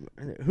fucking like?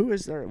 Who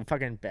is the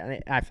fucking?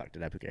 I fucked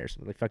it up. Who cares?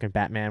 Like fucking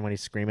Batman when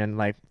he's screaming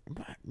like,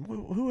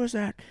 who is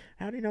that?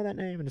 How do you know that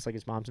name? And it's like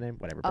his mom's name.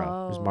 Whatever, bro.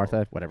 It was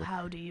Martha. Whatever.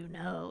 How do you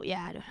know?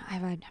 Yeah,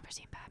 I've never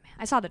seen Batman.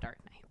 I saw The Dark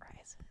Knight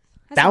Rises.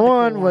 I That saw the cool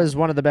one was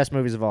one of the best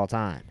movies of all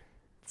time.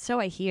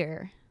 So I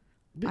hear.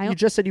 But you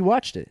just said you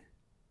watched it.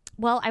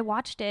 Well, I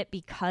watched it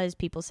because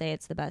people say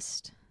it's the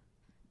best.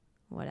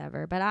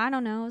 Whatever, but I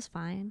don't know. It was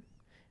fine.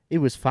 It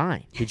was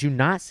fine. Did you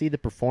not see the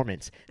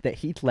performance that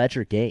Heath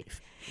Ledger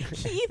gave?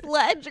 Heath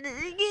Ledger,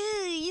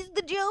 he's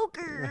the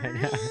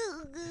Joker.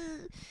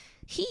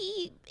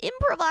 He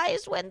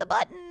improvised when the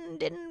button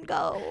didn't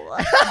go.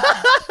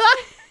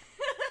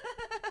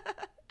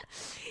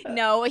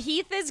 No,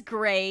 Heath is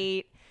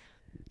great.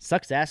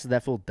 Sucks ass that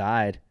that fool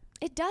died.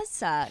 It does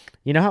suck.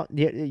 You know how?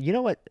 You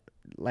know what?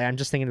 Like I'm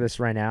just thinking of this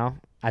right now.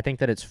 I think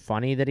that it's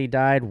funny that he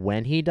died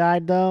when he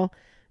died, though,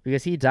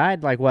 because he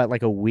died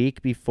like a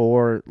week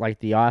before like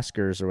the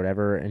Oscars or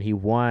whatever, and he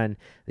won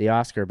the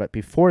Oscar. But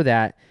before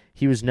that,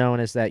 he was known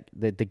as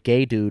the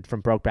gay dude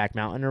from Brokeback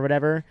Mountain or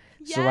whatever.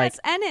 Yes, so like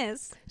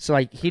Ennis. so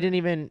like he didn't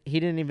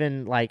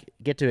even like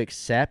get to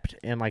accept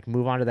and like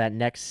move on to that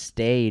next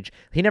stage.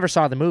 He never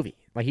saw the movie.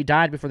 Like he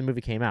died before the movie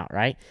came out,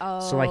 right?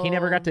 Oh. So like he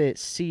never got to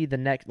see the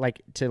next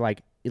like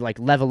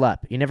level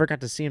up. He never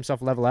got to see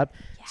himself level up.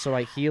 Yeah. So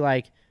like he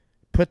like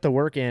put the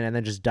work in and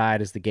then just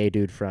died as the gay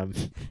dude from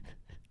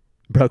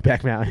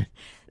Brokeback Mountain.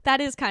 That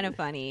is kind of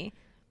funny.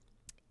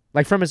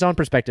 Like from his own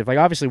perspective, like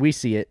obviously we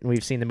see it and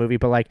we've seen the movie,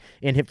 but like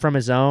from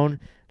his own,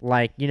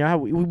 like you know how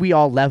we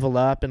all level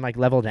up and like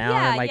level down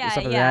and like stuff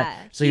like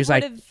that. So he was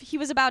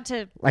about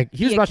to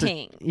he was be about a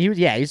king. to he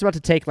was about to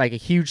take like a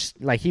huge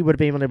like he would have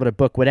been able to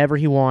book whatever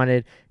he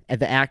wanted.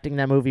 And the acting in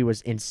that movie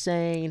was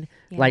insane.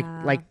 Yeah.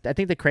 Like I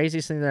think the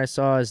craziest thing that I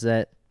saw is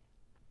that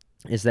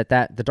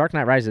The Dark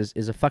Knight Rises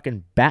is a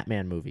fucking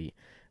Batman movie,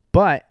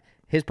 but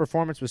his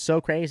performance was so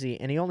crazy,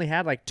 and he only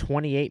had like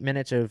 28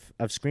 minutes of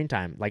screen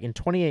time. Like in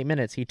 28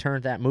 minutes, he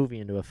turned that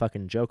movie into a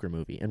fucking Joker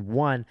movie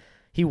and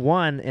he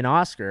won an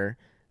Oscar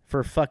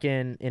for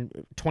fucking in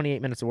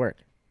 28 minutes of work.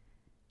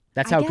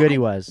 That's how good he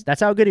was.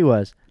 That's how good he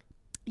was.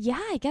 Yeah,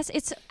 I guess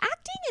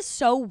acting is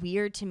so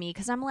weird to me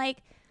because I'm like,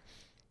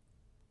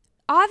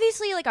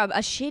 obviously like a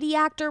shitty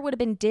actor would have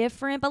been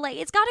different, but like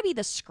it's got to be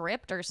the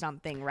script or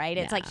something, right?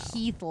 It's like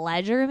Heath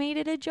Ledger made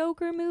it a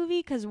Joker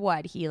movie because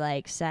he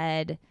like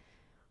said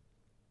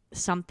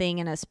something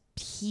in a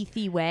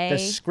Heathy way. The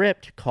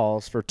script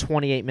calls for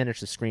 28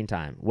 minutes of screen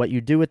time. What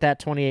you do with that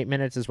 28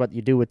 minutes is what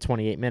you do with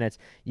 28 minutes.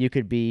 You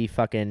could be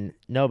fucking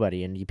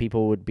nobody, and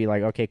people would be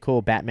like, okay,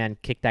 cool, Batman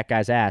kicked that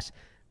guy's ass.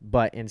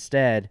 But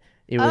instead,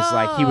 it was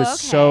like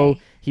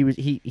he was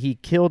he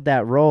killed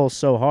that role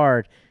so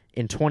hard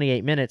in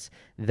 28 minutes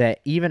that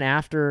even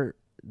after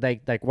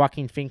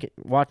Joaquin Phoenix,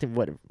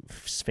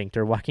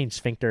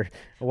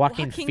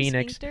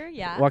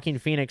 yeah. Joaquin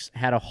Phoenix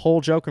had a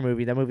whole Joker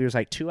movie. That movie was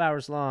like 2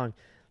 hours long,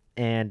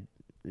 and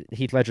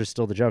Heath Ledger's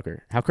still the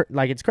Joker.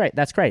 It's great.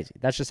 That's crazy.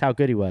 That's just how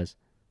good he was.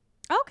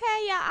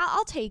 Okay, yeah,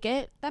 I'll take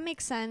it. That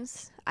makes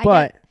sense.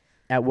 But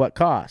at what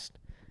cost?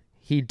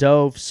 He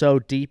dove so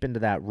deep into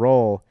that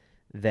role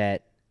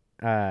that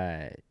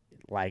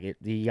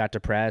he got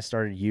depressed,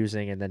 started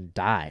using, and then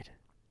died.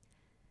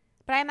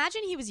 But I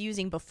imagine he was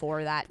using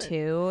before that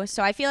too.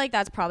 So I feel like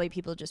that's probably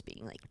people just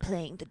being like,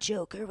 playing the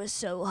Joker was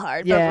so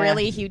hard. Yeah. But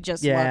really he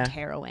just loved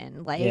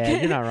heroin. Like, yeah,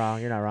 you're not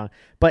wrong.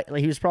 But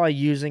like, he was probably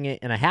using it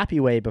in a happy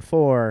way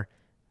before.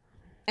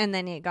 And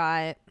then it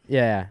got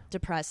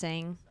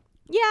depressing.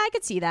 Yeah, I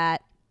could see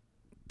that.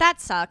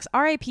 That sucks.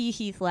 R.I.P.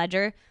 Heath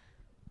Ledger.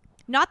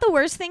 Not the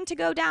worst thing to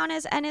go down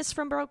as Ennis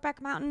from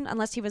Brokeback Mountain,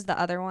 unless he was the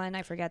other one.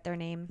 I forget their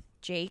name.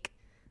 Jake.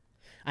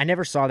 I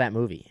never saw that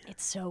movie.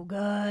 It's so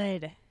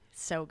good.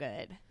 So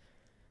good.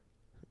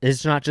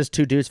 It's not just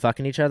two dudes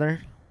fucking each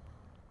other?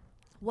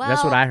 Well,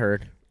 that's what I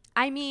heard.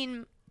 I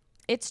mean,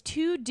 it's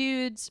two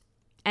dudes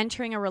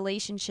entering a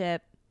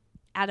relationship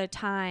at a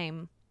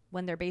time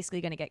when they're basically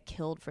going to get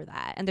killed for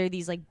that. And they're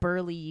these like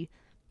burly,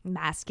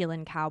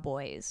 masculine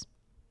cowboys.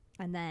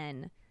 And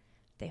then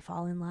they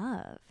fall in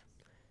love.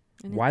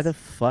 And why the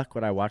fuck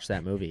would I watch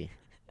that movie?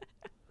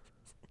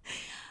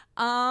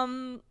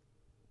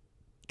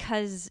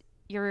 'Cause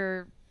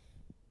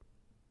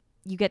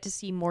you get to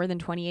see more than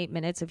 28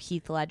 minutes of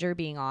Heath Ledger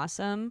being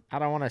awesome. I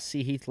don't want to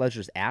see Heath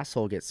Ledger's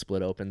asshole get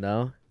split open,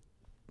 though.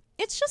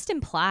 It's just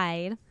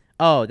implied.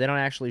 Oh, they don't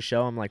actually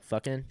show him, like,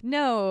 fucking?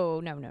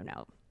 No.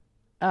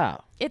 Oh.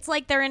 It's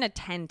like they're in a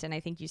tent, and I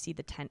think you see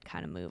the tent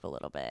kind of move a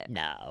little bit.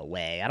 No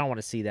way. I don't want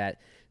to see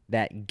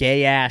that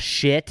gay-ass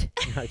shit.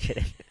 No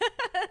kidding.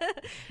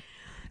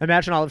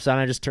 Imagine all of a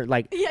sudden I just turn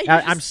like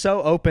I'm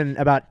so open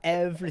about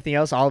everything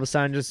else. All of a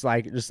sudden, just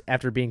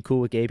after being cool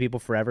with gay people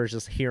forever,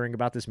 just hearing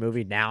about this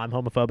movie. Now I'm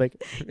homophobic.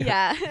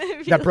 Yeah,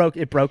 that broke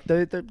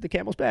the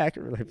camel's back.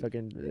 Or like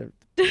fucking.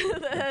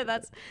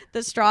 That's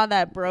the straw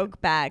that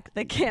broke back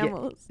the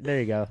camels. Yeah,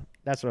 there you go.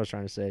 That's what I was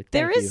trying to say.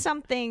 There is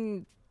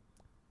something.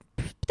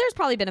 There's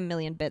probably been a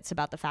million bits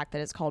about the fact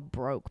that it's called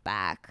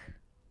Brokeback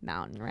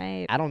Mountain,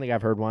 right? I don't think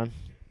I've heard one.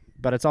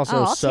 But it's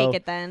also I'll take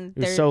it then.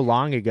 It was so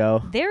long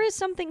ago. There is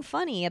something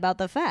funny about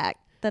the fact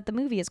that the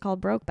movie is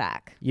called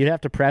Brokeback. You'd have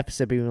to preface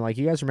it being like,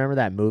 you guys remember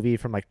that movie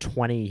from like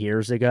 20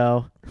 years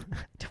ago?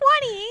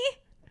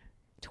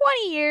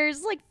 20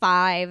 years, like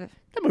 5.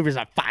 That movie's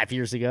not 5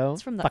 years ago.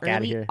 It's from the Fuck early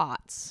outta here.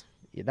 aughts.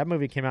 Yeah, that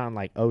movie came out in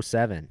like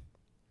 07.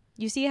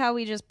 You see how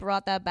we just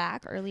brought that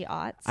back, early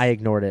aughts? I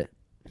ignored it.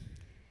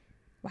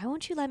 Why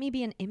won't you let me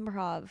be an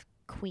improv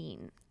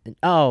queen?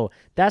 Oh,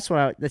 that's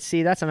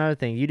that's another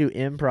thing. You do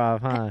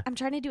improv, huh? I'm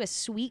trying to do a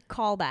sweet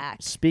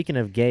callback. Speaking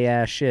of gay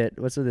ass shit,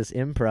 what's with this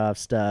improv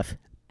stuff?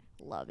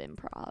 Love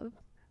improv.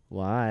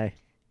 Why?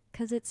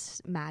 Because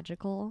it's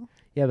magical.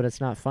 Yeah, but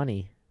it's not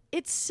funny.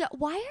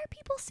 Why are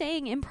people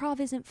saying improv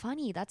isn't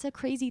funny? That's a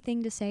crazy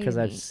thing to say. Because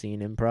I've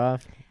seen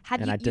improv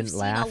and I didn't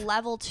laugh. Seen a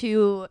level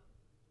 2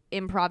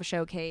 improv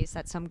showcase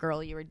that some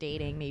girl you were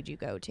dating made you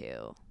go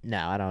to?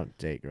 No, I don't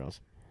date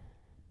girls.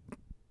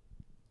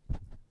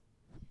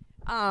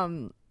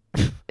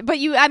 But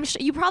I'm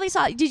sure you probably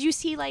saw. Did you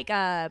see like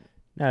No,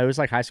 it was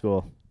like high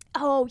school.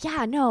 Oh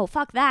yeah, no,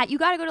 fuck that. You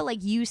got to go to like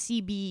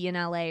UCB in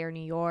LA or New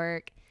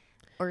York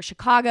or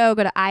Chicago.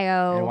 Go to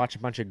IO. And watch a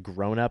bunch of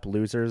grown-up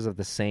losers of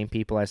the same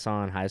people I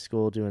saw in high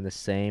school doing the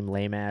same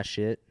lame-ass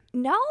shit.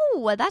 No,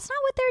 that's not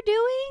what they're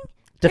doing.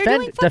 They're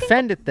doing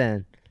Defend it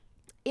then.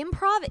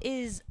 Improv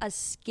is a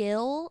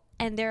skill,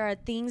 and there are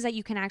things that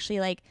you can actually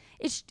like.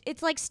 It's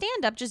like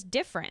stand up, just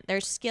different.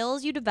 There's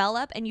skills you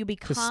develop, and you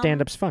become. Because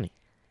stand-up's funny.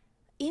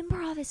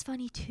 Improv is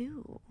funny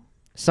too.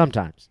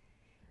 Sometimes.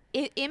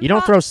 Improv, You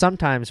don't throw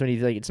sometimes when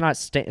you like. It's not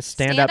stand-up.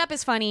 Stand-up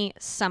is funny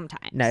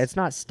sometimes. No, it's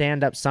not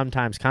stand-up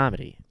sometimes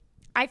comedy.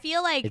 I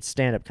feel like It's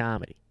stand-up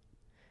comedy.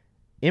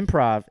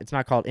 Improv, it's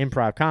not called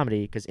improv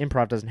comedy because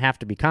improv doesn't have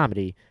to be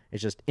comedy.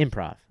 It's just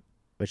improv,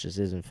 which just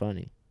isn't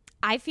funny.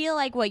 I feel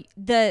like what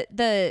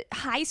the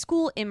high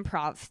school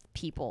improv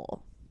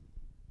people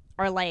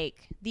are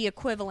like the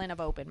equivalent of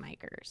open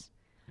micers.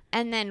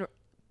 And then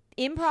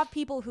improv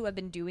people who have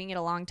been doing it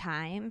a long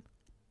time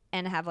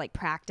and have like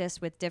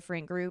practiced with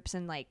different groups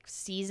and like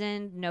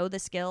seasoned, know the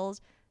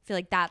skills, feel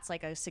like that's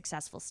like a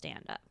successful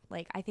stand-up.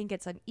 Like I think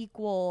it's an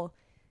equal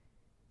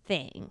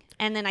thing.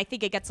 And then I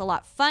think it gets a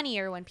lot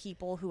funnier when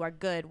people who are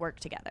good work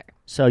together.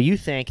 So you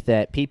think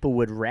that people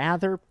would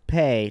rather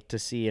pay to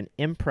see an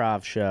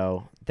improv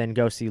show than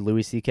go see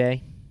Louis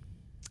C.K.?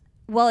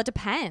 Well, it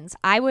depends.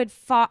 I would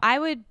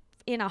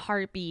in a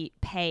heartbeat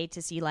pay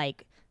to see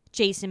like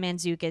Jason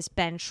Mantzoukas,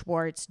 Ben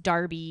Schwartz,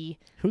 Darby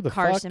Who the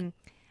Carson.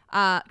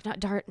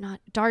 Not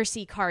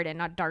Darcy Carden,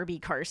 not Darby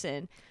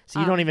Carson. So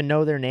you don't even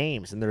know their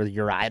names, and they're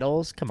your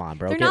idols? Come on,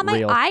 bro. They're Get not my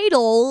real.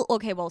 idol.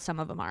 Okay, well, some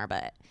of them are,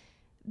 but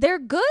they're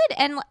good.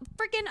 And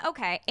freaking,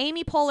 okay,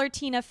 Amy Poehler,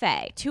 Tina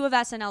Fey, two of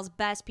SNL's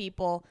best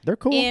people. They're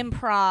cool.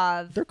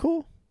 Improv. They're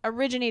cool.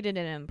 Originated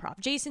in improv.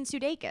 Jason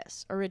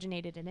Sudeikis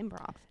originated in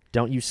improv.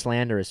 Don't you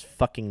slander his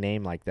fucking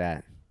name like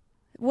that.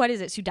 What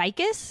is it,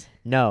 Sudeikis?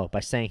 No, by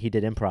saying he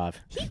did improv.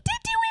 He did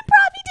do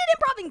improv. He did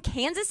improv in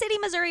Kansas City,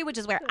 Missouri, which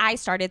is where I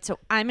started. So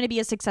I'm going to be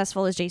as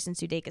successful as Jason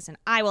Sudeikis, and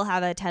I will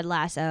have a Ted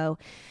Lasso.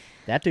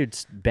 That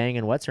dude's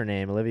banging what's her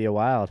name? Olivia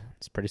Wilde.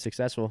 It's pretty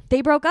successful.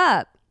 They broke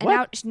up. And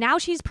What? now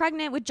she's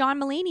pregnant with John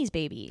Mulaney's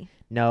baby.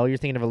 No, you're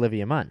thinking of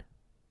Olivia Munn.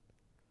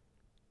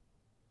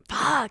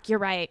 Fuck, you're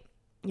right.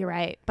 You're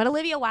right. But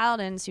Olivia Wilde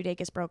and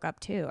Sudeikis broke up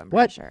too, I'm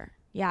What? pretty sure.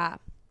 Yeah.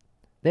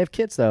 They have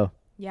kids, though.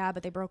 Yeah,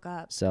 but they broke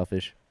up.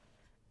 Selfish.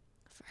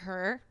 For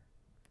her?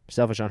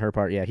 Selfish on her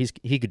part. Yeah,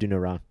 he could do no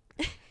wrong.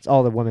 It's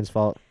all the woman's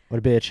fault. What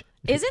a bitch.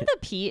 Isn't the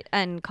Pete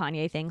and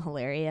Kanye thing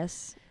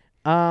hilarious?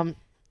 I've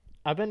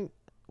been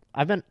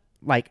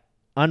like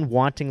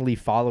unwantingly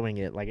following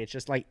it. Like it's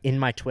just like in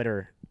my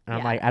Twitter. And I'm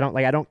Yeah. like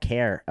I don't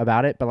care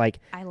about it, but like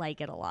I like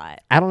it a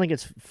lot. I don't think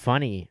it's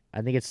funny.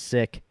 I think it's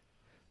sick.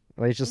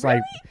 Like it's just Really?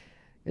 like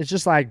it's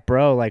just like,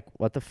 bro, like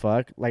what the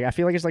fuck? Like I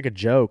feel like it's like a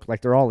joke.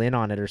 Like they're all in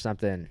on it or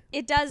something.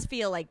 It does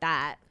feel like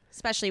that,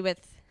 especially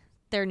with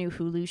their new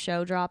Hulu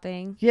show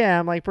dropping. Yeah,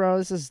 I'm like, bro,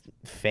 this is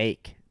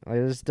fake. Like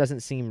this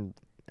doesn't seem.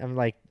 I'm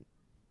like,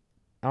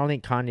 I don't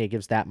think Kanye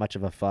gives that much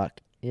of a fuck.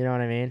 You know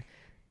what I mean?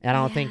 And I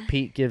don't think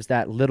Pete gives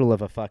that little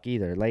of a fuck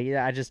either. Like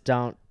I just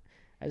don't.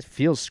 It just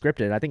feels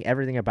scripted. I think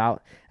everything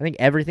about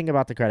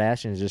the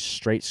Kardashians is just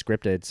straight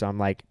scripted. So I'm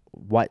like,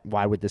 what?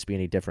 Why would this be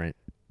any different?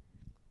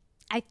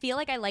 I feel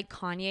like I like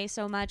Kanye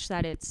so much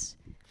that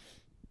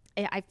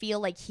I feel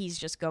like he's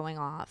just going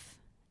off,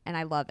 and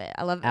I love it.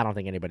 I don't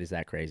think anybody's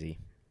that crazy.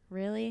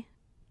 Really?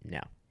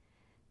 No.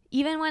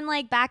 Even when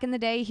like back in the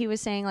day he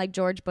was saying like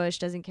George Bush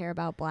doesn't care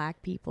about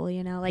black people,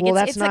 you know? Like Well,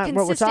 it's that's a not what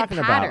we're consistent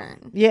talking pattern.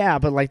 about. Yeah,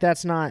 but like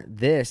that's not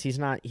this.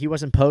 He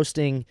wasn't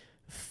posting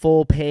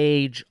full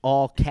page,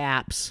 all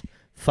caps.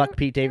 Fuck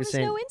Pete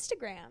Davidson. There was no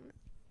Instagram.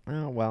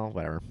 Oh well,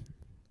 whatever.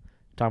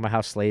 Talking about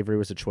how slavery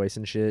was a choice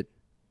and shit.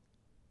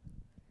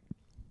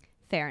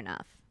 Fair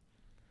enough.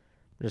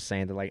 I'm just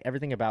saying that like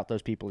everything about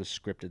those people is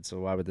scripted, so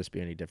why would this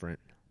be any different?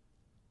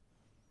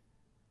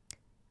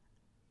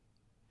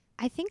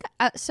 I think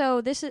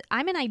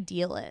I'm an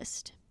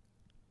idealist,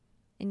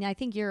 and I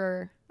think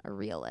you're a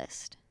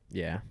realist.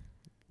 Yeah.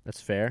 That's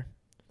fair.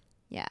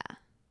 Yeah.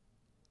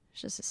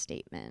 It's just a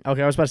statement.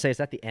 Okay, I was about to say, is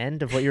that the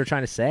end of what you were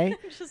trying to say?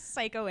 I'm just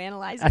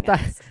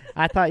psychoanalyzing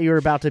I thought you were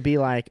about to be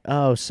like,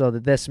 oh, so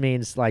that this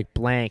means like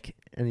blank,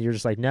 and you're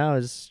just like, no,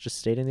 it's just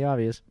stating the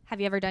obvious. Have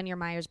you ever done your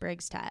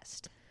Myers-Briggs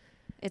test?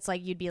 It's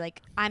like you'd be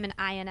like, I'm an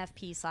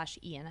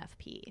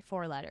INFP/ENFP,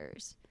 4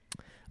 letters.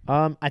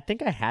 I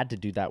think I had to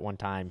do that one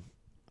time.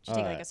 Did you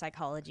take like a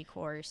psychology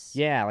course?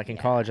 Yeah, like in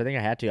college. I think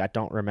I had to. I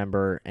don't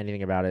remember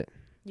anything about it.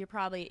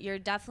 You're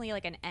definitely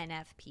like an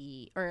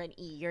NFP or an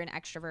E. You're an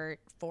extrovert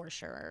for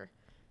sure.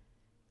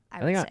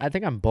 I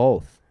think I'm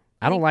both.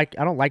 I don't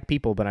like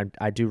people, but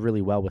I do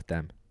really well with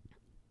them.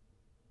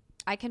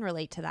 I can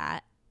relate to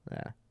that.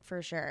 Yeah.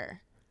 For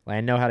sure. Like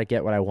I know how to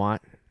get what I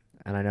want,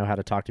 and I know how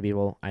to talk to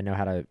people. I know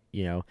how to,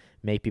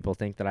 make people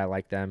think that I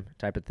like them,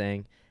 type of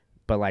thing.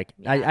 But like,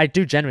 Yeah. I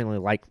do genuinely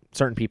like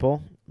certain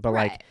people. But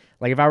Right.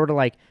 like if I were to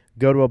like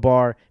go to a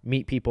bar,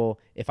 meet people,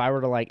 if I were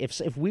to like, if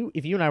you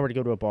and I were to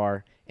go to a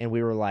bar and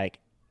we were like,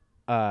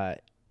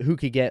 who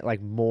could get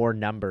like more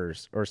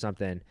numbers or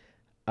something,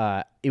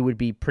 it would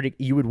be pretty.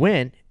 You would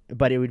win,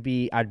 but I'd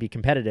be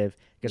competitive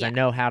because I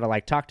know how to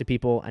like talk to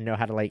people. I know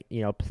how to like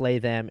play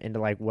them into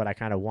like what I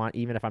kind of want,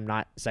 even if I'm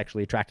not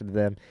sexually attracted to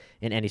them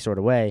in any sort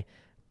of way.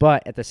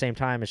 But at the same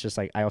time, it's just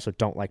like I also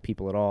don't like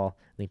people at all.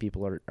 I think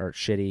people are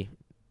shitty.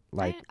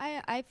 Like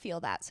I feel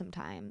that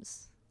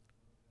sometimes.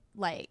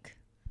 Like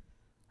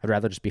I'd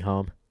rather just be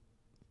home.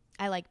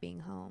 I like being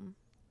home.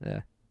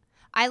 Yeah.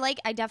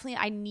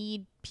 I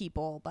need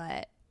people,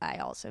 but I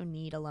also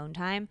need alone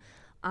time.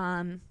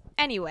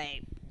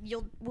 Anyway,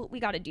 we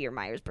got to do your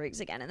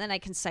Myers-Briggs again, and then I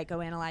can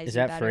psychoanalyze. Is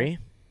you that better. free?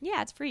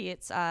 Yeah, it's free.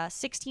 It's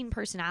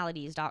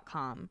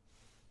 16personalities.com.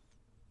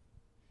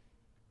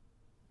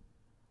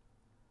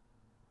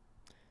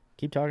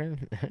 Keep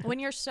talking. When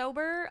you're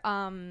sober,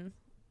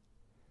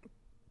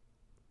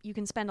 you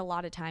can spend a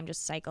lot of time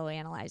just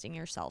psychoanalyzing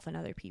yourself and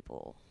other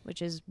people,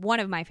 which is one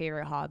of my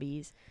favorite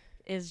hobbies,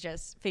 is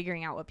just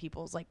figuring out what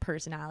people's like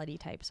personality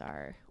types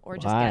are, or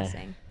just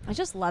guessing. I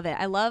just love it.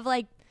 I love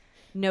like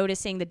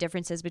noticing the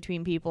differences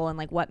between people and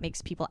like what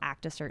makes people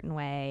act a certain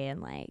way.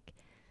 And like,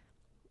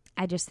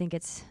 I just think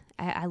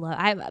I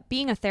love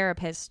being a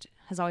therapist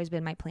has always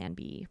been my plan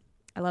B.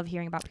 I love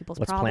hearing about people's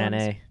What's problems. plan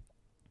A?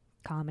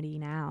 Comedy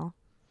now.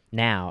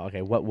 Now,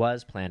 okay. What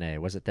was plan A?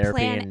 Was it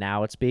therapy and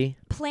now it's B?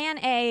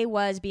 Plan A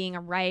was being a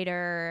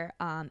writer,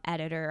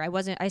 editor. I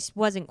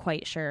wasn't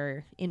quite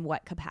sure in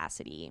what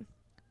capacity,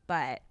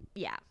 but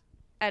yeah,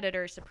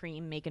 editor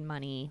supreme, making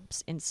money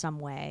in some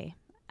way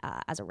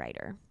as a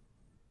writer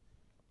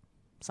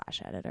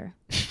 / editor.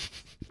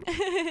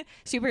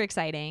 Super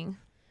exciting.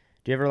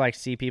 Do you ever like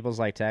see people's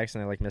like texts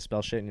and they like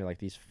misspell shit and you're like,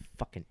 these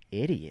fucking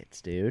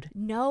idiots, dude?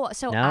 No.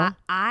 So No?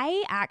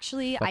 I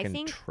actually, Fucking I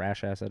think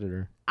trash ass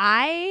editor.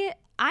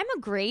 I'm a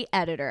great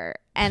editor,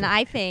 and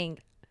I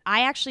think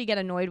I actually get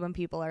annoyed when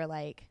people are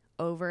like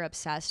over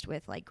obsessed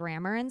with like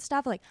grammar and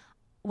stuff. Like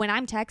when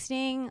I'm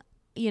texting,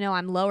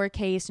 I'm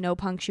lowercase, no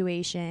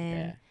punctuation.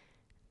 Yeah.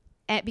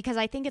 And because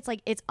I think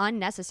it's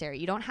unnecessary.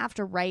 You don't have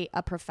to write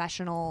a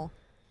professional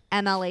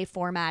MLA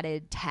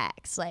formatted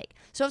text. Like,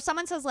 so if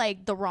someone says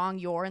like the wrong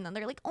your, and then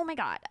they're like, oh my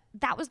God,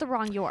 that was the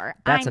wrong your.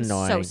 That's I'm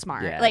annoying. so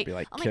smart. Yeah, like, be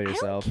like, I'm kill like,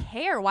 yourself. I don't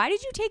care. Why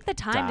did you take the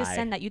time to Die.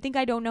 send that? You think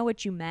I don't know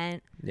what you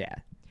meant? Yeah.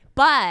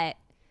 But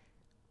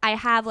I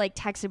have like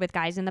texted with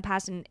guys in the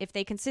past, and if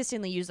they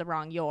consistently use the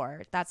wrong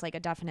your, that's like a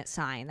definite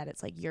sign that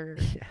it's like you're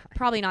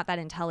probably not that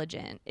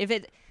intelligent. If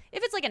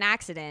it's like an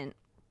accident,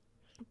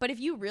 but if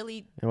you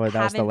really And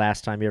that was the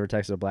last time you ever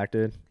texted a black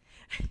dude?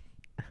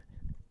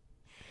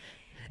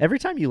 Every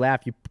time you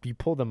laugh, you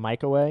pull the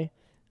mic away.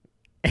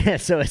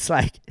 So it's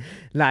like,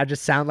 I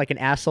just sound like an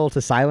asshole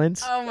to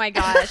silence. Oh my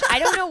gosh. I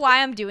don't know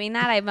why I'm doing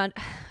that.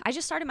 I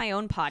just started my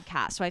own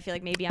podcast, so I feel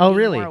like maybe I'm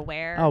being more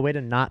aware. Oh, way to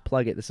not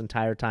plug it this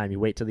entire time. You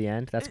wait till the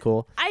end. That's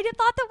cool. I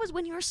thought that was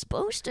when you were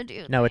supposed to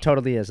do that. No, it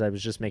totally is. I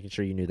was just making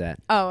sure you knew that.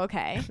 Oh,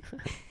 okay.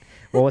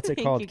 Well, what's it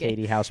Thank called, you,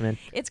 Katie Houseman?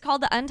 It's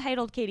called the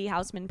Untitled Katie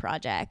Houseman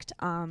Project.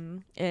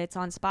 It's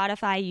on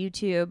Spotify,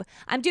 YouTube.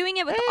 I'm doing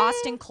it with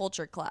Austin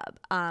Culture Club.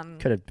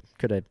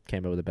 Could have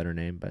came up with a better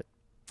name, but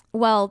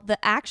well,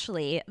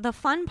 the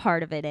fun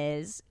part of it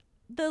is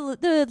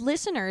the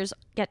listeners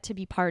get to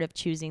be part of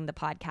choosing the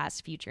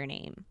podcast's future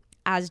name,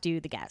 as do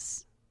the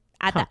guests.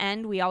 At the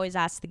end, we always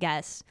ask the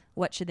guests,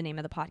 what should the name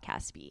of the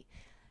podcast be?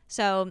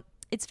 So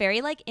it's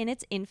very like in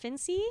its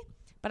infancy,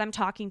 but I'm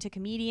talking to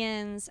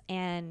comedians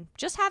and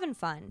just having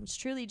fun. It's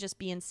truly just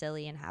being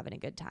silly and having a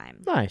good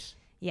time. nice.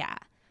 Yeah.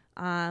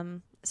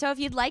 So if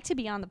you'd like to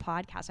be on the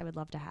podcast, I would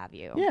love to have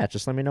you. Yeah,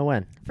 just let me know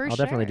when. I'll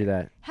definitely do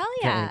that. Hell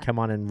yeah. Come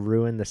on and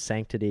ruin the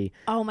sanctity.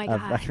 Oh my of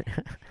God.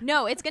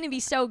 No, it's going to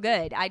be so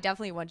good. I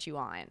definitely want you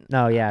on.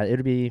 No, yeah,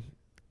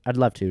 I'd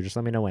love to. Just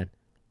let me know when.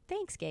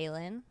 Thanks,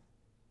 Galen.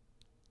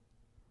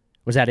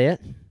 Was that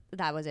it?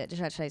 That was it.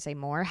 Should I say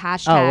more?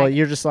 Hashtag. Oh, well,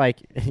 you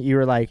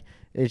were like,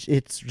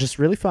 it's just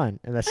really fun.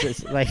 And that's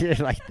just like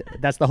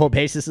that's the whole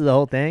basis of the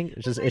whole thing.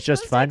 It's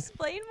just fun.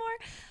 Explain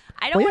more.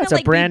 I don't Well, yeah, want it's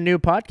to a brand new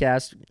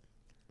podcast.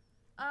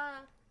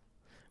 Uh,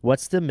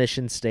 What's the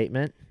mission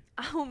statement?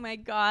 oh my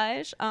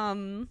gosh.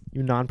 You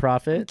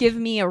nonprofit. Give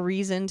me a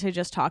reason to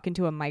just talk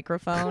into a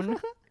microphone.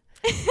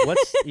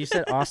 You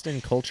said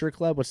Austin Culture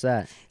Club? What's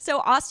that? So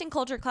Austin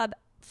Culture Club,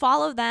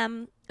 follow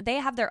them. They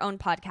have their own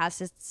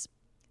podcast. It's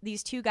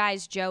these two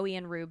guys, Joey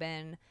and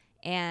Ruben,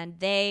 and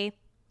they,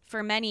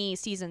 for many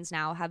seasons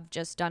now, have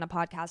just done a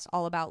podcast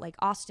all about like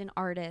Austin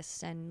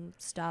artists and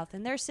stuff.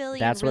 And they're silly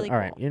That's and really what.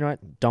 All right, you know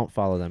what? Don't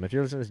follow them. If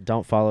you're listening to this,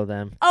 don't follow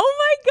them. Oh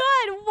my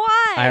God,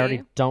 why? I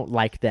already don't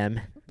like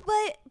them.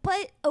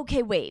 But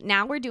okay, wait.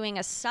 Now we're doing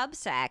a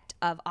subsect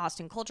of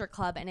Austin Culture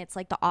Club, and it's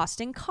like the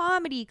Austin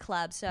Comedy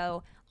Club.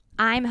 So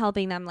I'm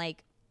helping them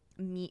like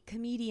meet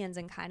comedians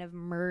and kind of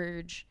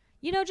merge.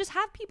 Just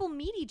have people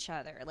meet each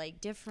other,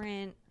 like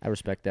different. I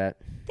respect that.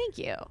 Thank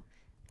you.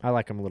 I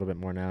like them a little bit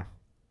more now.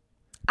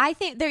 I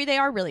think they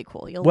are really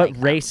cool. You'll What like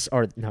them. race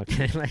are no?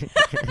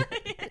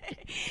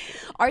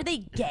 Are they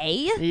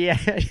gay?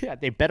 Yeah,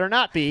 they better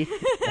not be.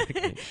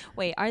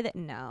 Wait, are they?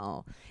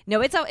 No.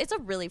 It's a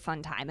really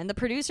fun time, and the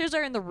producers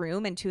are in the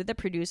room, and two of the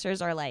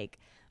producers are like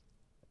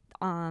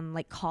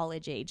like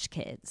college age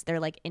kids. They're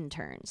like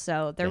interns,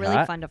 so they're They really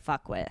hot? fun to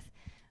fuck with.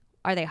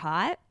 Are they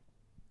hot?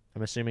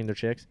 I'm assuming they're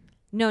chicks.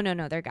 No,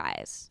 they're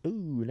guys.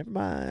 Ooh, never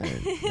mind.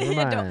 Never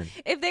mind.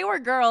 If they were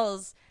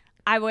girls,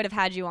 I would have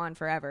had you on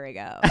forever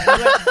ago.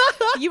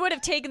 You would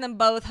have taken them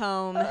both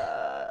home.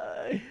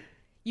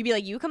 You'd be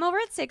like, you come over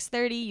at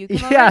 6:30. You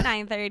come over at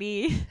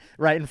 9:30.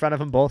 Right in front of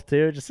them both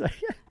too. Just like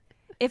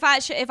If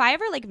I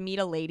ever like meet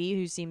a lady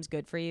who seems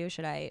good for you,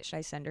 should I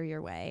send her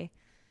your way?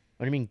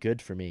 What do you mean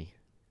good for me?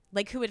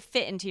 Like who would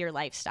fit into your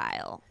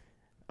lifestyle?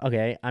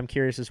 Okay, I'm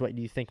curious as what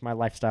you think my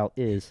lifestyle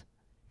is.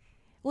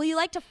 Well, you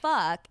like to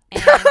fuck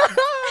and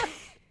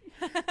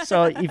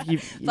So if you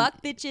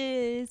fuck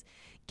bitches,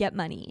 get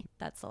money.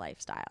 That's the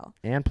lifestyle.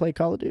 and play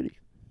Call of Duty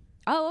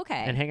Oh,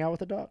 okay. and hang out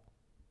with a dog.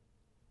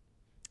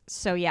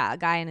 So yeah, a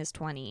guy in his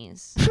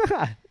 20s.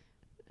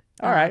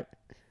 All right.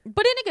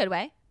 But in a good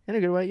way. In a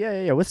good way.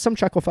 Yeah. With some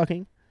chuckle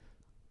fucking.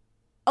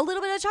 A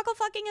little bit of chuckle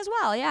fucking as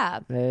well, yeah.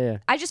 Yeah.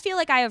 I just feel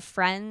like I have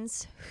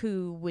friends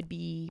who would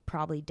be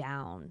probably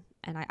down.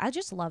 And I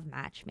just love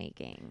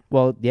matchmaking.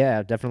 Well,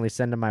 yeah, definitely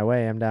send them my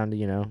way. I'm down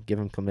to, give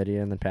them chlamydia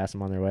and then pass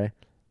them on their way.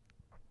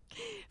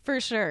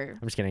 For sure.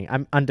 I'm just kidding.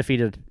 I'm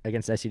undefeated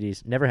against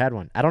STDs. Never had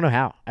one. I don't know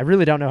how. I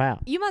really don't know how.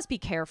 You must be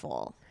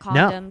careful.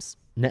 Condoms.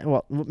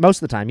 Well, most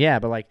of the time, yeah.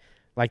 But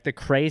like the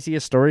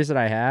craziest stories that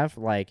I have,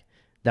 like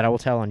that I will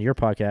tell on your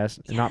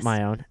podcast, not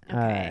my own,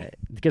 Okay.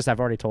 because I've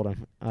already told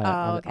them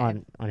okay.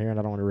 on here, and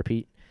I don't want to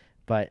repeat.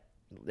 But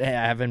I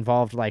have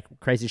involved like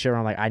crazy shit where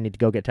I'm like, I need to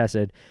go get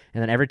tested,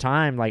 and then every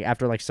time, like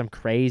after like some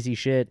crazy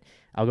shit,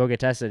 I'll go get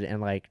tested, and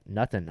like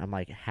nothing. I'm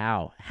like,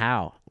 how,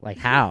 like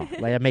how,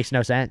 like it makes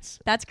no sense.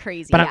 That's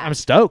crazy. But yeah. I'm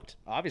stoked.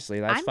 Obviously,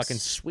 that's I'm fucking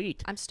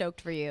sweet. I'm stoked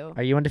for you.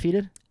 Are you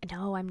undefeated?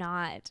 No, I'm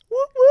not. Woo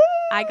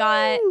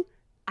woo!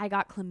 I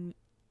got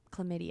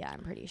chlamydia, I'm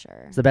pretty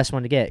sure. It's the best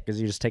one to get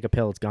because you just take a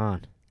pill, it's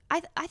gone. I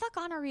thought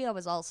gonorrhea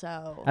was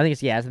also I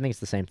think it's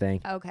the same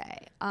thing.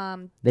 okay.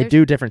 They There's-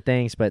 do different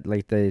things, but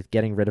like the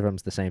getting rid of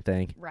them's the same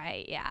thing.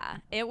 Right, yeah.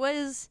 It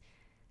was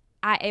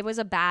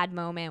a bad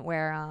moment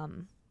where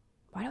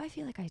why do I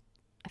feel like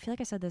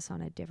I said this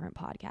on a different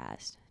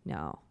podcast.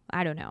 No,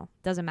 I don't know.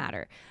 Doesn't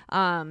matter.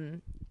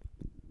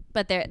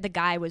 But the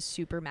guy was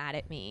super mad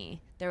at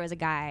me. There was a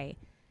guy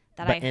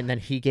that And then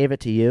he gave it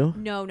to you?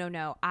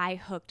 No. I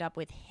hooked up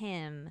with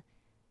him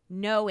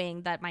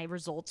knowing that my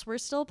results were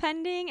still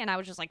pending, and I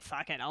was just like,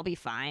 fuck it, I'll be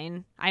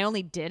fine. I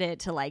only did it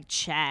to like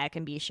check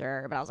and be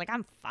sure, but I was like,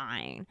 I'm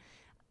fine.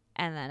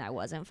 And then I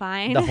wasn't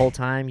fine. The whole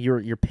time?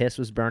 Your piss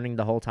was burning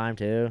the whole time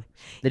too?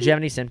 Did you have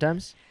any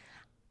symptoms?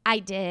 I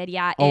did,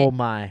 yeah. Oh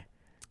my.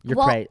 You're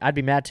Well- great. I'd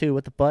be mad too.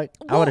 What the fuck?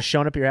 I would have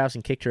shown up at your house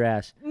and kicked your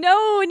ass.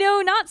 No,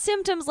 not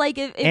symptoms like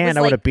it And was I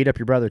would like have beat up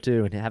your brother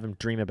too and have him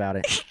dream about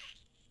it.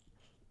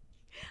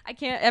 I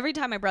can't. Every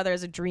time my brother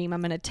has a dream,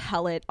 I'm gonna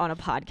tell it on a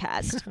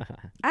podcast.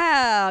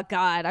 Oh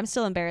God, I'm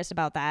still embarrassed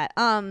about that.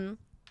 Why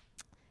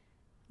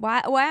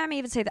am I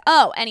even saying that?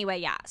 Oh, anyway,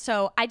 yeah.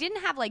 So I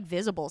didn't have like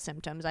visible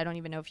symptoms. I don't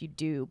even know if you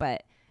do,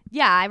 but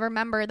yeah, I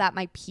remember that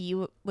my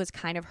pee was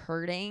kind of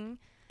hurting,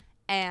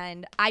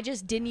 and I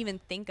just didn't even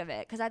think of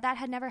it because that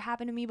had never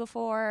happened to me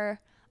before.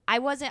 I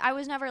was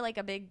never like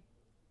a big,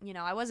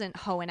 I wasn't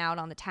hoeing out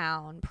on the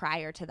town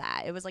prior to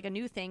that. It was like a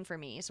new thing for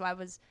me, so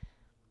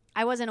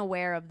I wasn't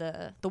aware of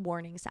the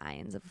warning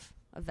signs of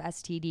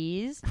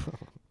STDs.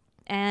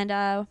 And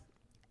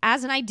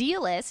as an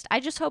idealist, I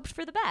just hoped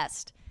for the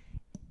best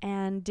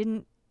and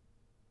didn't.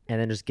 And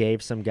then just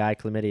gave some guy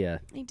chlamydia.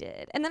 I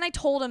did. And then I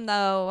told him,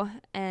 though,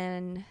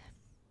 and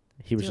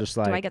He was just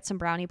like, do I get some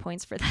brownie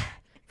points for that?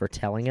 for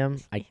telling him?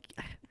 I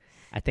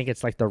think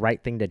it's like the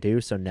right thing to do,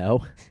 so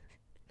no.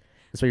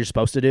 That's what you're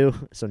supposed to do,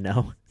 so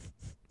no.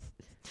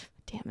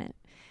 Damn it.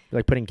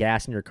 Like putting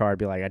gas in your car,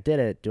 be like, I did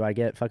it. Do I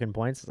get fucking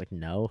points? It's like,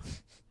 no.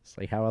 It's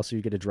like, how else are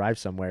you going to drive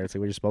somewhere? It's like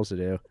what you're supposed to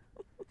do.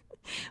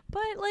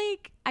 But,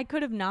 like, I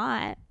could have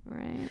not,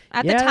 right?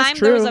 At Yeah, the that's time,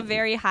 there was true. a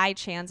very high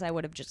chance I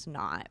would have just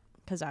not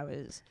because I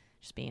was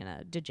just being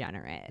a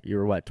degenerate. You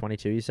were what,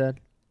 22, you said?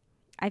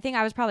 I think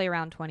I was probably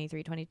around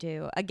 23,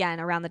 22. Again,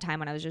 around the time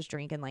when I was just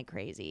drinking like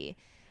crazy.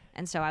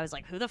 And so I was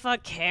like, who the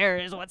fuck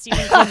cares? What's even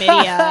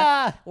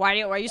chlamydia?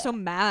 Why are you so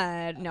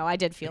mad? No, I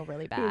did feel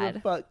really Who the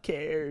bad. fuck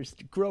cares?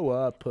 Grow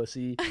up,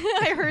 pussy.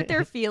 I hurt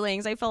their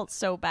feelings. I felt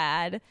so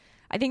bad.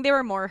 I think they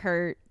were more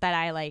hurt that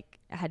I like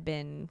had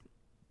been.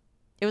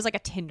 It was like a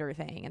Tinder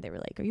thing, and they were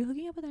like, "Are you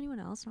hooking up with anyone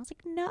else?" And I was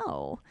like,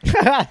 "No."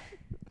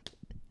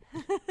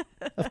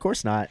 Of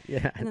course not.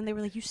 Yeah. And then they were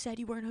like, "You said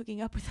you weren't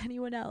hooking up with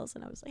anyone else,"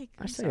 and I was like,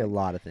 I I'm say sorry. a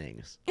lot of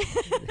things.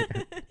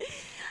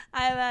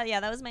 Yeah,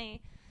 that was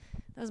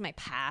my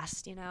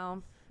past. It'll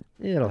I'm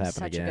happen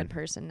such again. a good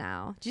person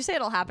now. Did you say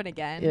it'll happen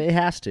again? Yeah, it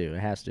has to. It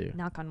has to.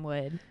 Knock on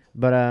wood.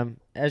 But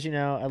as you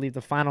know, I leave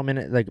the final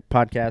minute like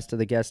podcast to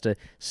the guest to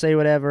say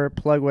whatever,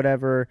 plug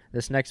whatever.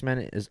 This next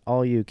minute is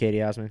all you,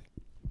 Katie Osmond.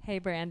 Hey,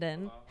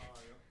 Brandon.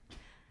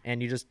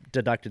 And you just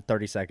deducted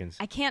 30 seconds.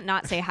 I can't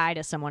not say hi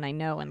to someone I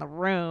know in the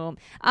room.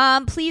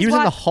 Please He was in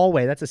the watch.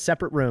 hallway. That's a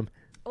separate room.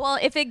 Well,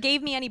 if it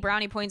gave me any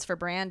brownie points for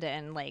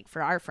Brandon, like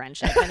for our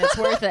friendship, then it's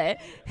worth it.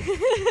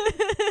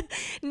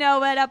 No,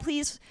 but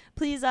please,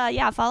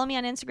 follow me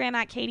on Instagram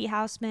at Katie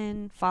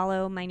Hausman.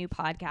 Follow my new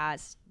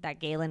podcast that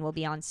Galen will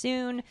be on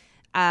soon.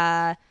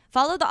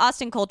 Follow the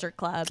Austin Culture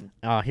Club.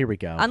 Oh, here we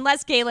go.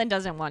 Unless Galen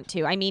doesn't want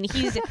to. I mean,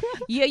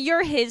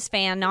 you're his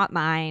fan, not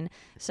mine.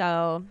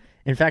 So.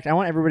 In fact, I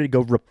want everybody to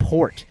go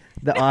report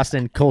the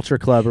Austin Culture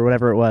Club or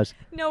whatever it was.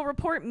 No,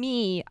 report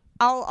me.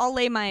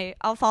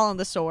 I'll fall on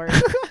the sword.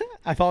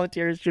 I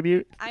volunteer as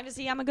tribute.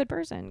 I'm a good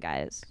person,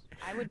 guys.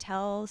 I would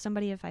tell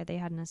somebody if they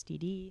had an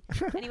STD.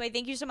 Anyway,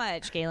 thank you so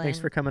much, Galen. Thanks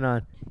for coming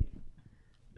on.